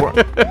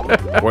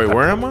 Wait,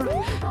 where am I?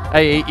 I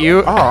ate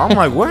you. Oh, I'm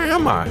like, where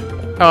am I?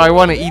 Oh, I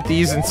want to eat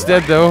these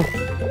instead, though.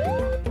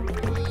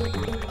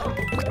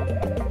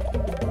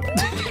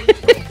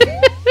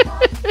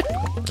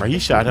 Oh, he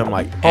shot him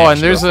like. Oh, and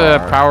there's extra a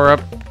far.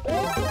 power-up.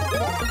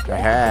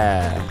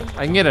 Aha.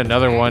 I can get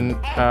another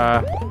one.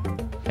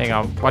 Hang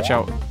on. Watch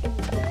out.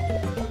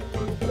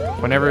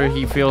 Whenever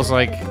he feels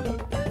like...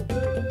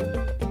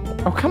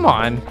 Oh, come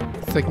on.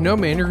 It's like, no,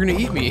 man, you're gonna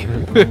eat me.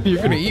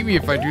 You're gonna eat me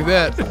if I do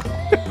that.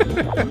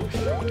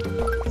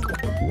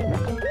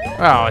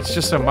 Oh, it's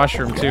just a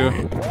mushroom, too.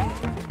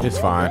 It's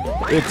fine.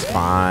 It's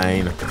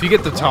fine. If you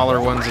get the taller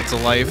ones, it's a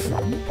life.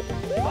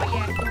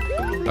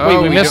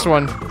 Wait, we missed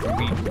one.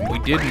 We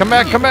did. Come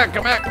back, come back,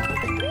 come back.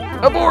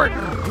 Abort.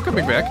 I'm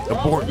coming back.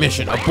 Abort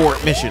mission.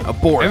 Abort mission.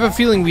 Abort. I have a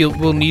feeling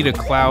we'll need a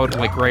cloud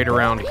like right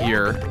around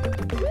here.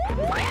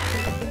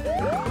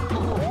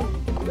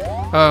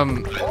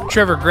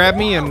 Trevor, grab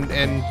me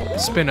and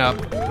spin up.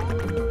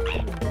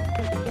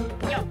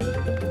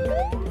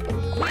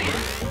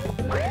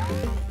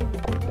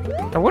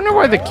 I wonder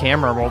why the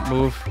camera won't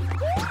move.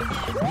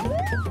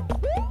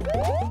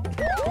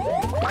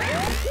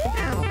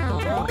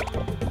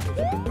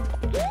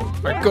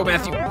 All right, go,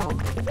 Matthew.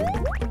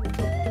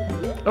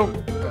 Oh,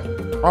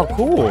 Oh,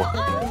 cool.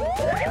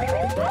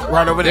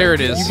 Right over There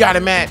it is. You got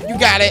it, Matt. You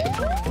got it.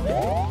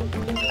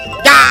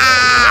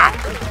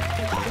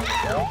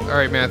 All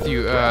right,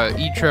 Matthew,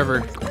 eat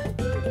Trevor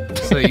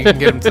so you can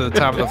get him to the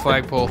top of the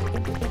flagpole. do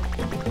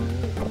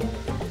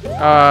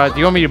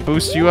you want me to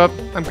boost you up?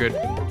 I'm good.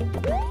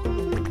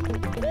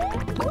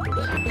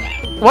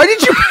 Why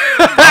did you...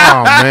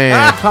 Oh,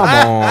 man. Come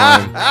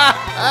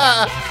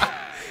on.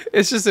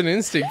 It's just an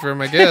instinct for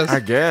him, I guess. I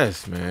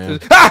guess, man.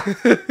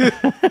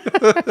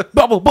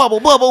 Bubble, bubble,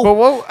 bubble. But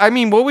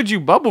what would you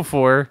bubble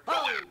for?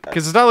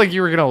 Because it's not like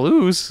you were gonna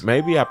lose.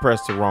 Maybe I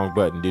pressed the wrong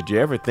button. Did you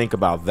ever think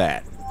about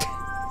that?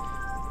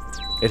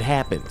 It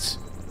happens.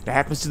 It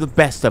happens to the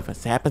best of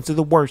us. It happens to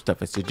the worst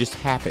of us. It just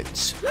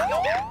happens.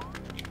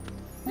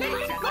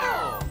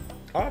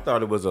 I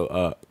thought it was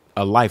a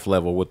life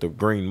level with the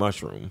green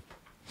mushroom.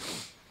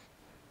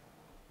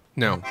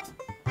 No.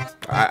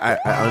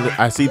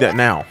 I see that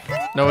now.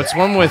 No, it's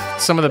one with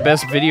some of the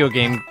best video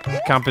game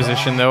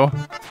composition, though.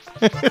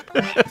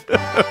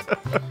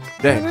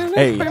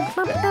 Hey.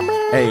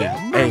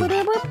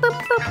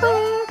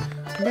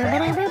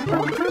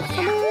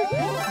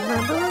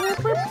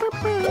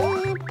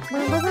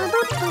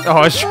 Oh,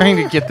 I was trying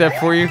to get that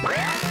for you.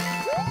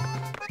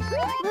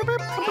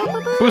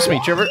 Boost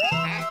me, Trevor.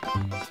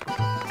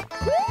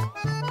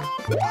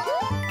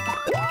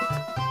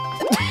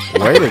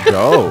 Way to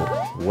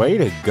go. Way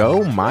to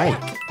go, Mike.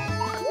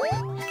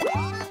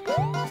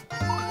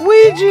 Whee!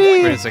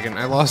 Luigi! Wait a second,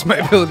 I lost my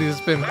ability to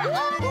spin.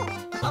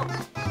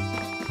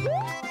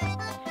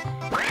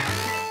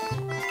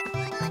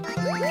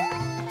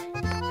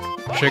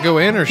 Should I go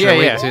in or should I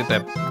wait to hit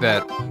that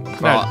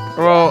thought?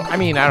 Well, I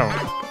mean,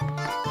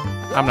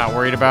 I'm not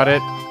worried about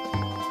it.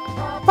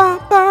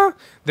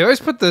 They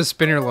always put the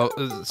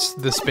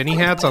the spinny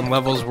hats on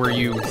levels where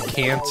you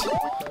can't,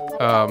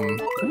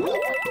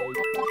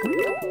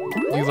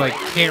 you like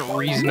can't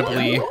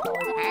reasonably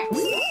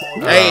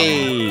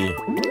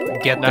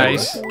get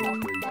nice. those.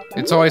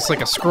 It's always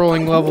like a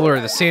scrolling level or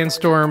the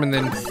sandstorm, and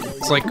then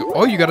it's like,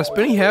 oh, you got a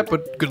spinny hat,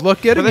 but good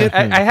luck getting it.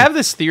 I have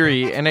this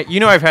theory, and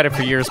you know I've had it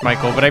for years,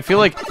 Michael, but I feel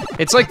like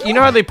it's like, you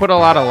know how they put a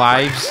lot of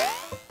lives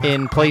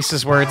in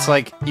places where it's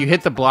like you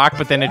hit the block,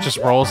 but then it just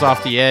rolls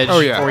off the edge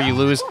or you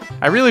lose?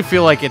 I really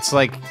feel like it's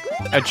like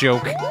a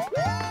joke.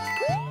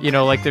 You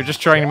know, like they're just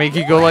trying to make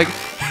you go like,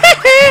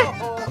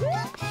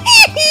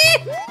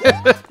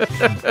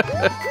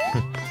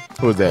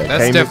 Who was that?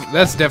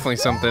 That's definitely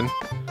something.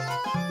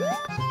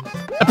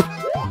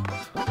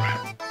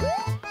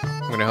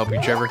 I'm gonna help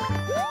you, Trevor.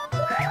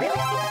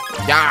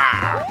 Yeah.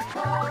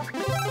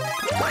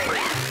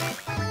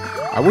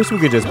 I wish we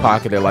could just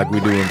pocket it like we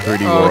do in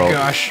 3D World. Oh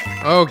gosh.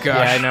 Oh gosh.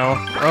 yeah, I know.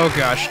 Oh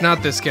gosh,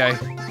 not this guy.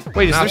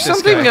 Wait, is Not there this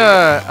something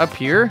guy. up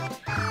here?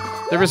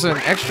 There was an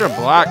extra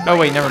block. Oh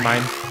wait, never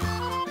mind.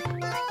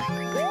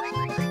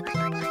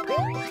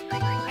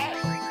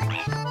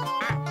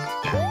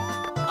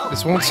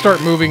 This won't start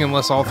moving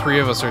unless all three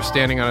of us are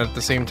standing on it at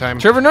the same time.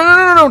 Trevor,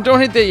 no, don't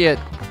hit that yet.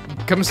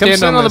 Come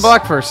stand on the this.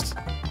 block first.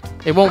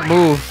 It won't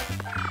move.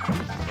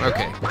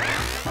 Okay.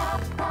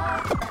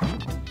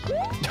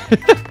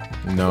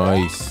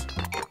 Nice.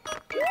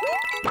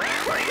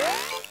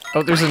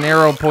 Oh, there's an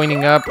arrow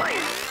pointing up.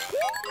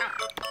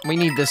 We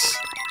need this.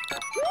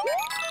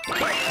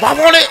 I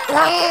want it.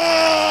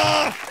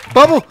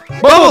 Bubble!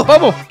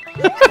 Bubble!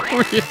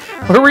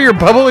 Where were your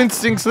bubble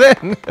instincts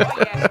then?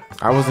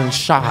 I was in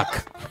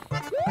shock.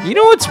 You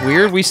know what's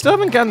weird? We still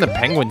haven't gotten the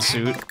penguin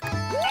suit.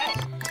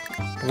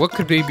 What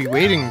could they be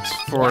waiting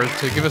for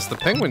to give us the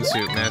penguin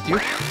suit, Matthew?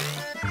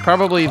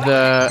 Probably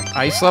the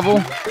ice level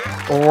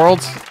or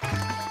worlds.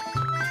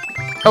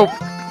 Oh,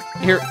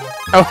 here.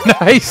 Oh,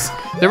 nice.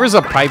 There was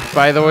a pipe,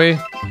 by the way.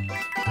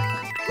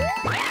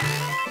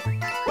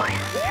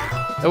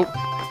 Oh,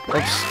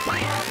 oops.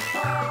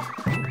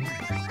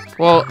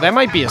 Well, that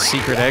might be a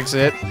secret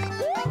exit.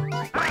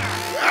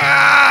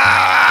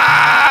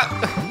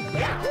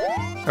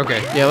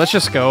 Okay. Yeah, let's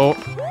just go.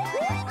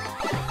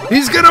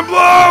 He's gonna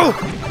blow!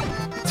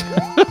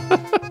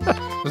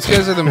 Those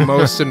guys are the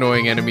most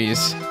annoying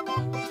enemies.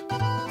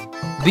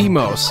 The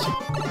most.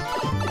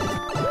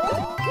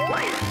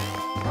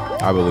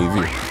 I believe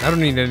you. I don't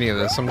need any of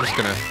this. I'm just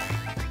gonna...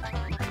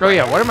 Oh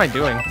yeah, what am I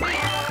doing?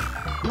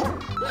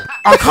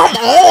 Oh, come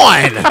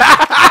on!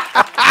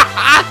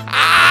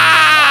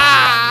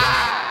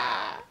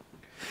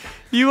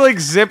 You like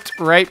zipped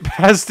right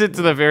past it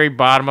to the very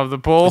bottom of the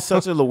pool. It's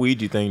such a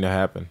Luigi thing to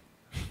happen.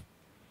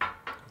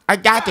 I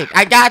got it.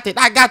 I got it.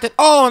 I got it.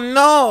 Oh,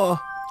 no.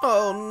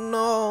 Oh,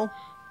 no.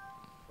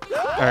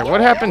 Alright,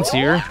 what happens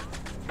here?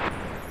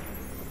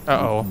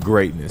 Uh-oh.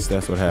 Greatness.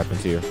 That's what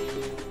happens here.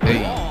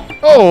 Hey.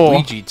 Oh!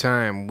 Ouija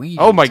time.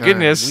 Ouija Oh my time,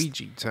 goodness.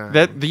 Ouija time.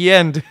 The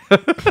end.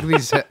 Look at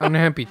these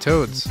unhappy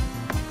toads.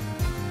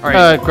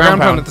 Alright,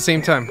 ground pound at the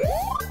same time.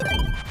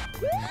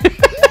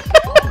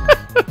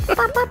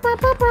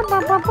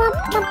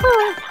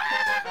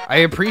 I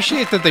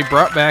appreciate that they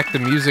brought back the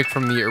music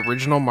from the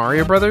original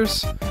Mario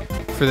Brothers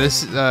for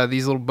this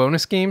these little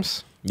bonus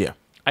games. Yeah.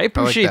 I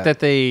appreciate that. that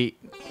they...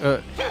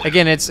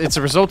 again, it's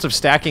a result of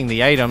stacking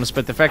the items,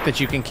 but the fact that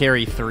you can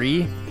carry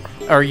 3...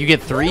 Or you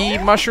get 3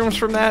 mushrooms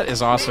from that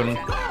is awesome.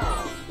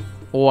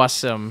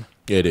 Awesome.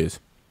 It is.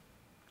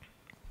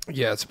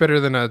 Yeah, it's better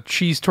than a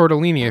cheese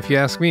tortellini, if you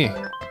ask me.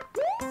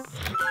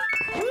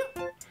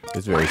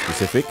 It's very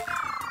specific.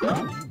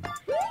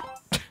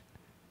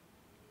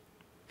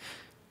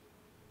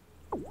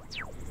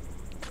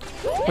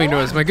 Wait, no,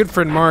 as my good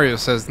friend Mario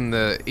says in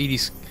the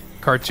 80s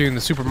cartoon,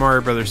 the Super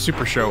Mario Brothers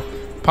Super Show,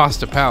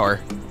 pasta power.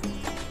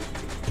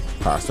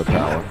 Pasta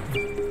power.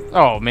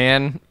 Oh,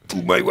 man.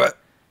 Oh my what?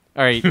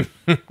 Alright,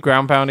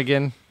 ground pound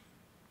again.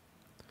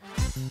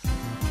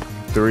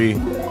 3, 2,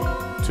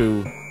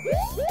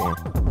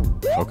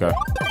 1. Okay.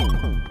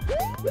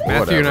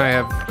 Matthew and I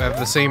have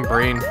the same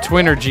brain.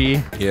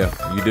 Twinergy. Yeah,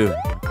 you do.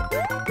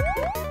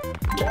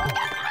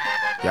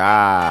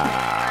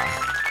 Yeah.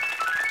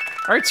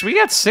 Alright, so we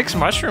got 6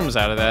 mushrooms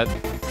out of that.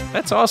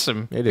 That's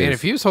awesome. It is. And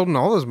if he was holding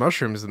all those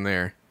mushrooms in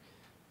there,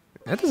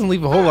 that doesn't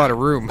leave a whole lot of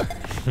room.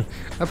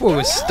 That boy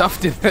was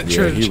stuffed in that Yeah,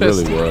 treasure he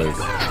chest. really was.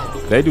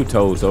 They do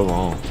Toad so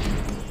wrong.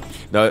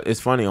 No, it's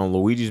funny on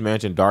Luigi's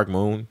Mansion Dark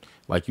Moon,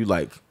 like you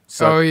like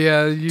suck Oh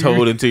yeah, you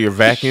Toad into your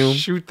vacuum.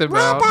 shoot them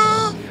out.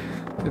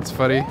 It's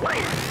funny.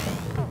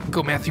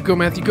 Go Matthew, go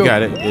Matthew, go. You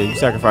got it. Yeah, you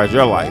sacrificed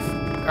your life.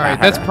 All right,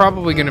 that's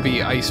probably gonna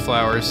be ice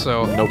flowers.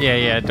 So Nope.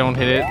 Yeah, don't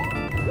hit it.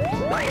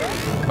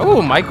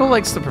 Oh, Michael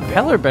likes the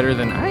propeller better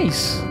than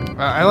ice.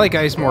 I like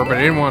ice more, but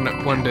I didn't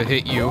want one to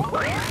hit you.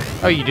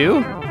 Oh, you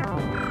do?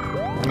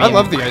 I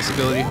love the ice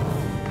ability.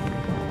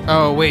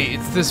 Oh, wait,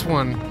 it's this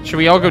one. Should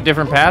we all go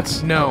different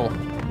paths? No.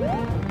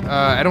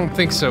 I don't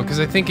think so, because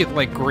I think it,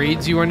 like,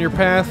 grades you on your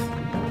path.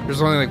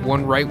 There's only, like,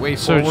 one right way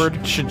forward.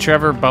 So should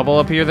Trevor bubble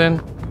up here,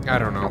 then? I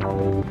don't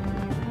know.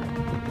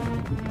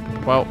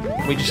 Well,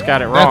 we just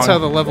got it wrong. That's how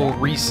the level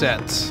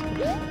resets.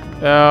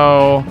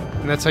 Oh.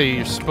 And that's how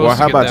you're supposed Well, to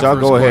how get about that y'all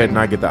first go ahead coin. and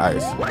I get the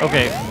ice?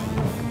 Okay.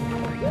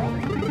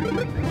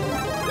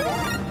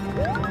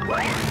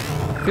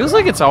 Feels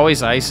like it's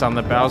always ice on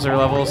the Bowser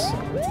levels.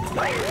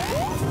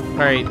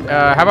 Alright,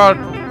 how about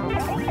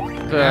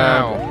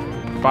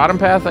the bottom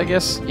path, I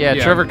guess? Yeah,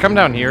 Trevor, come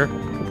down here.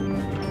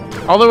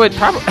 Although it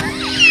probably...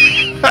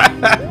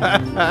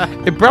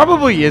 it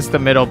probably is the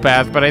middle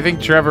path, but I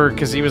think Trevor,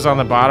 because he was on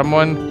the bottom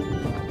one...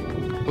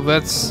 Well,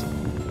 that's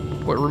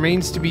what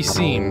remains to be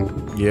seen.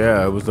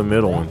 Yeah, it was the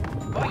middle one.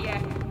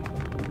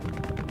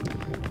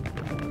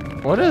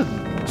 What a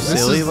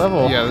silly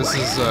level. Yeah, this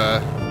is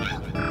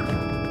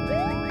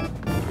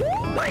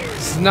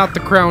not the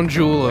crown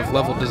jewel of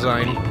level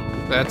design.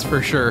 That's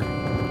for sure.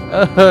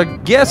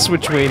 Guess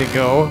which way to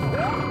go.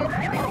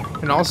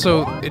 And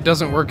also, it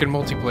doesn't work in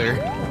multiplayer.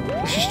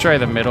 Let's just try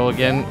the middle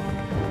again.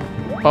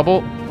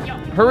 Bubble.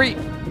 Hurry.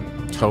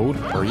 Toad,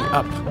 hurry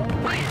up.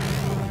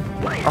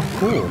 Oh,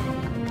 cool.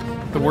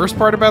 The worst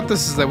part about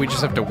this is that we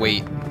just have to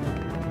wait.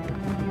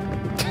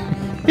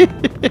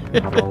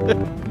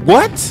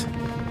 What?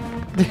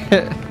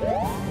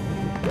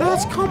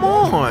 That's come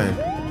on.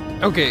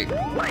 Okay,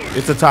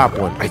 It's a top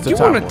one. I It's do a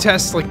top want to one.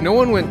 test, like, no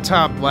one went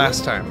top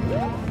last time.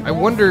 I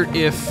wonder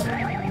if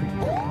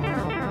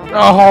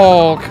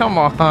Oh, come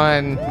on.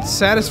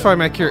 satisfy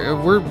my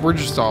curiosity. We're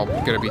just all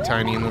gonna be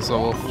tiny in this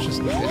level. It's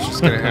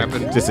just gonna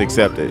happen. Just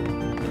accept it.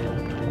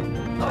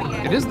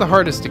 It is the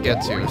hardest to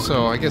get to,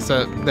 so I guess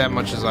that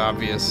much is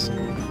obvious.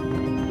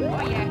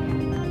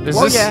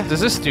 Does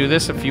this do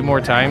this a few more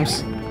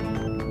times?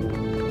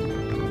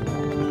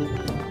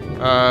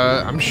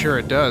 I'm sure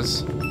it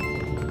does.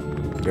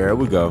 There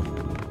we go.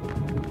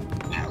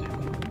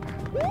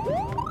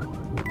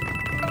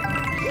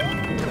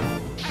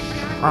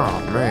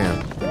 Oh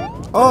man.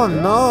 Oh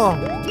no.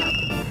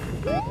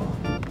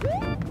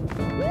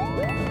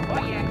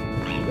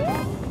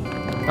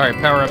 All right,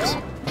 power ups.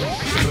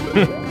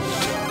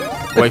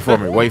 Wait for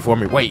me. Wait for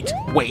me. Wait.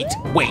 Wait.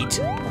 Wait.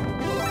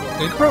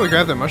 You could probably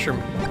grab that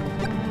mushroom.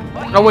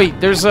 Oh wait,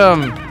 there's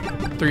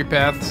 3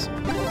 paths.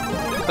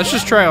 Let's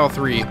just try all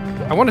 3.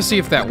 I want to see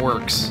if that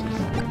works.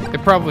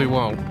 It probably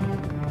won't.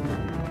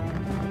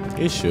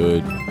 It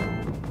should.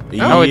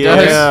 Oh, it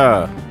does.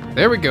 Yeah.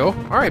 There we go.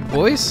 All right,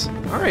 boys.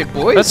 All right,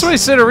 boys. That's what I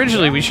said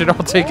originally. We should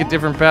all take a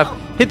different path.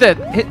 Hit that.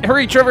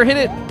 Hurry, Trevor, hit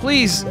it,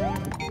 please.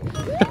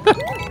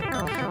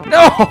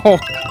 No.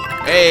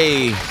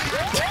 Hey.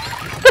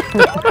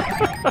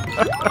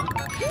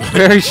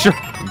 Very short.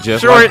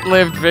 Just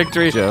Short-lived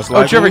victory. just Oh,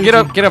 like Trevor,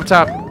 Luigi. get up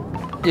top.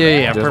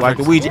 Yeah, Just perfect. like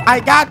Luigi. I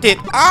got it.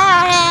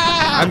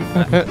 Ah!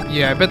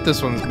 Yeah, I bet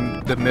this one's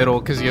the middle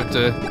because you have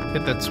to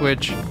hit that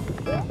switch.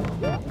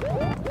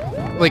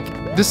 Like,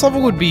 this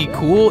level would be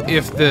cool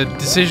if the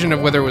decision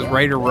of whether it was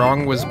right or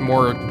wrong was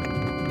more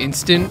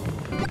instant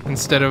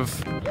instead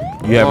of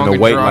You having long to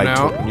and wait drawn like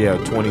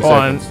out. 20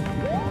 On.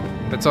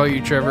 seconds. That's all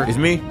you, Trevor. It's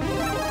me.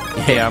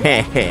 Yeah.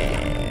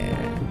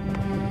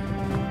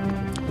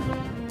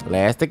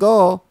 Last to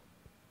go.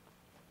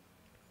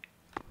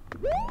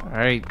 All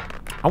right.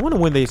 I wonder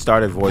when they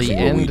started The voicing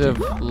end Luigi. of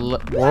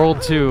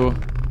World 2.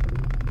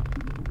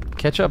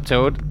 Catch up,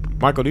 Toad.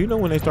 Michael, do you know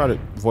when they started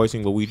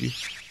voicing Luigi?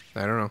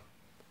 I don't know.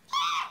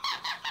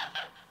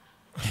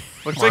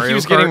 Looks like he Mario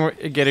was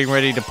Kart? getting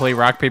ready to play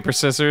rock paper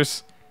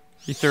scissors.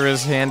 He threw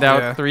his hand out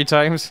Yeah. 3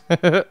 times. All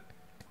right,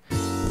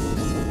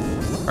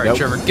 Nope.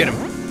 Trevor, get him.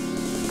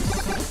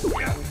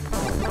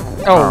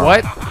 Oh,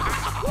 what?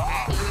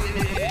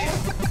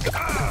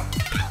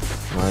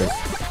 Nice.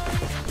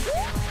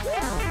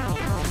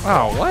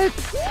 Oh, what?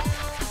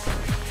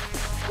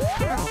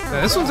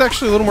 Now, this one's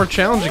actually a little more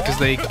challenging because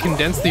they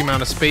condense the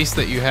amount of space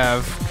that you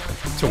have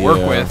to work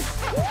Yeah. with.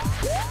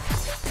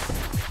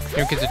 You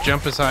don't get to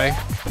jump as high.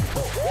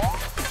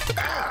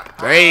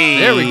 Hey.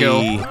 There we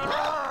go.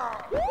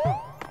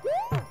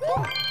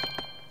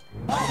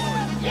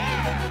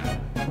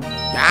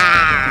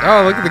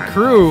 Oh, look at the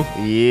crew.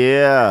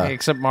 Yeah.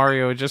 Except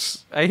Mario,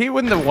 just I hate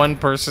when the one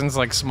person's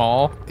like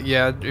small.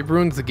 Yeah, it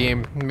ruins the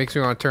game. It makes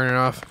me want to turn it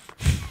off.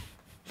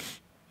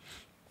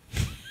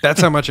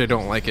 That's how much I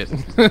don't like it.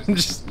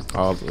 Just,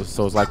 Oh,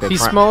 so it's like that.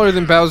 he's smaller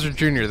than Bowser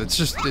Jr.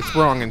 It's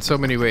wrong in so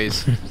many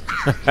ways.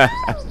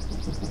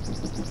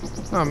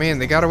 Oh man,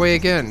 they got away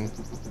again.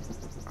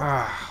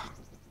 Ah,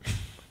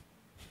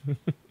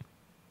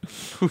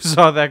 Who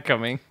saw that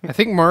coming? I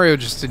think Mario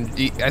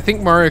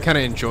kind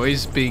of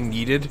enjoys being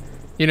needed.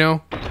 You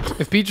know,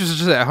 if Peach was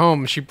just at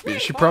home, she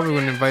probably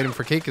wouldn't invite him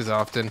for cake as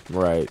often.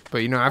 Right. But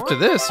you know, after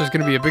this, there's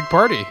gonna be a big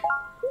party.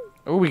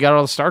 Oh, we got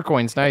all the star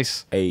coins.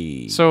 Nice.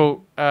 Hey.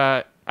 So,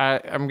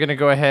 I'm gonna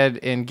go ahead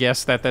and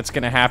guess that that's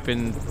gonna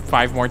happen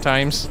 5 more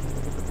times.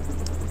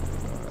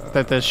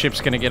 That the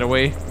ship's gonna get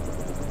away.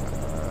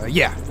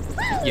 Yeah.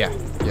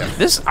 Yeah.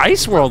 This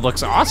ice world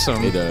looks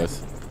awesome. It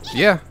does.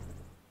 Yeah.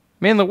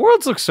 Man, the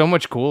worlds look so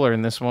much cooler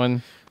in this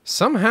one.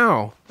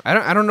 Somehow.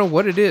 I don't know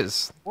what it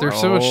is. They're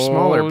so much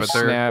smaller, but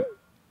they're... Snap.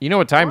 You know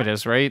what time it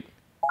is, right?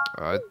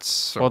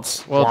 It's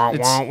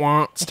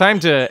it's time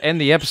to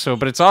end the episode,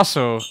 but it's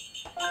also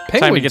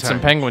time to get some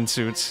penguin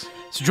suits.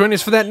 So join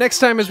us for that next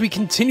time as we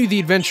continue the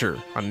adventure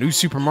on New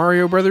Super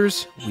Mario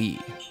Bros.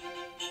 Wii.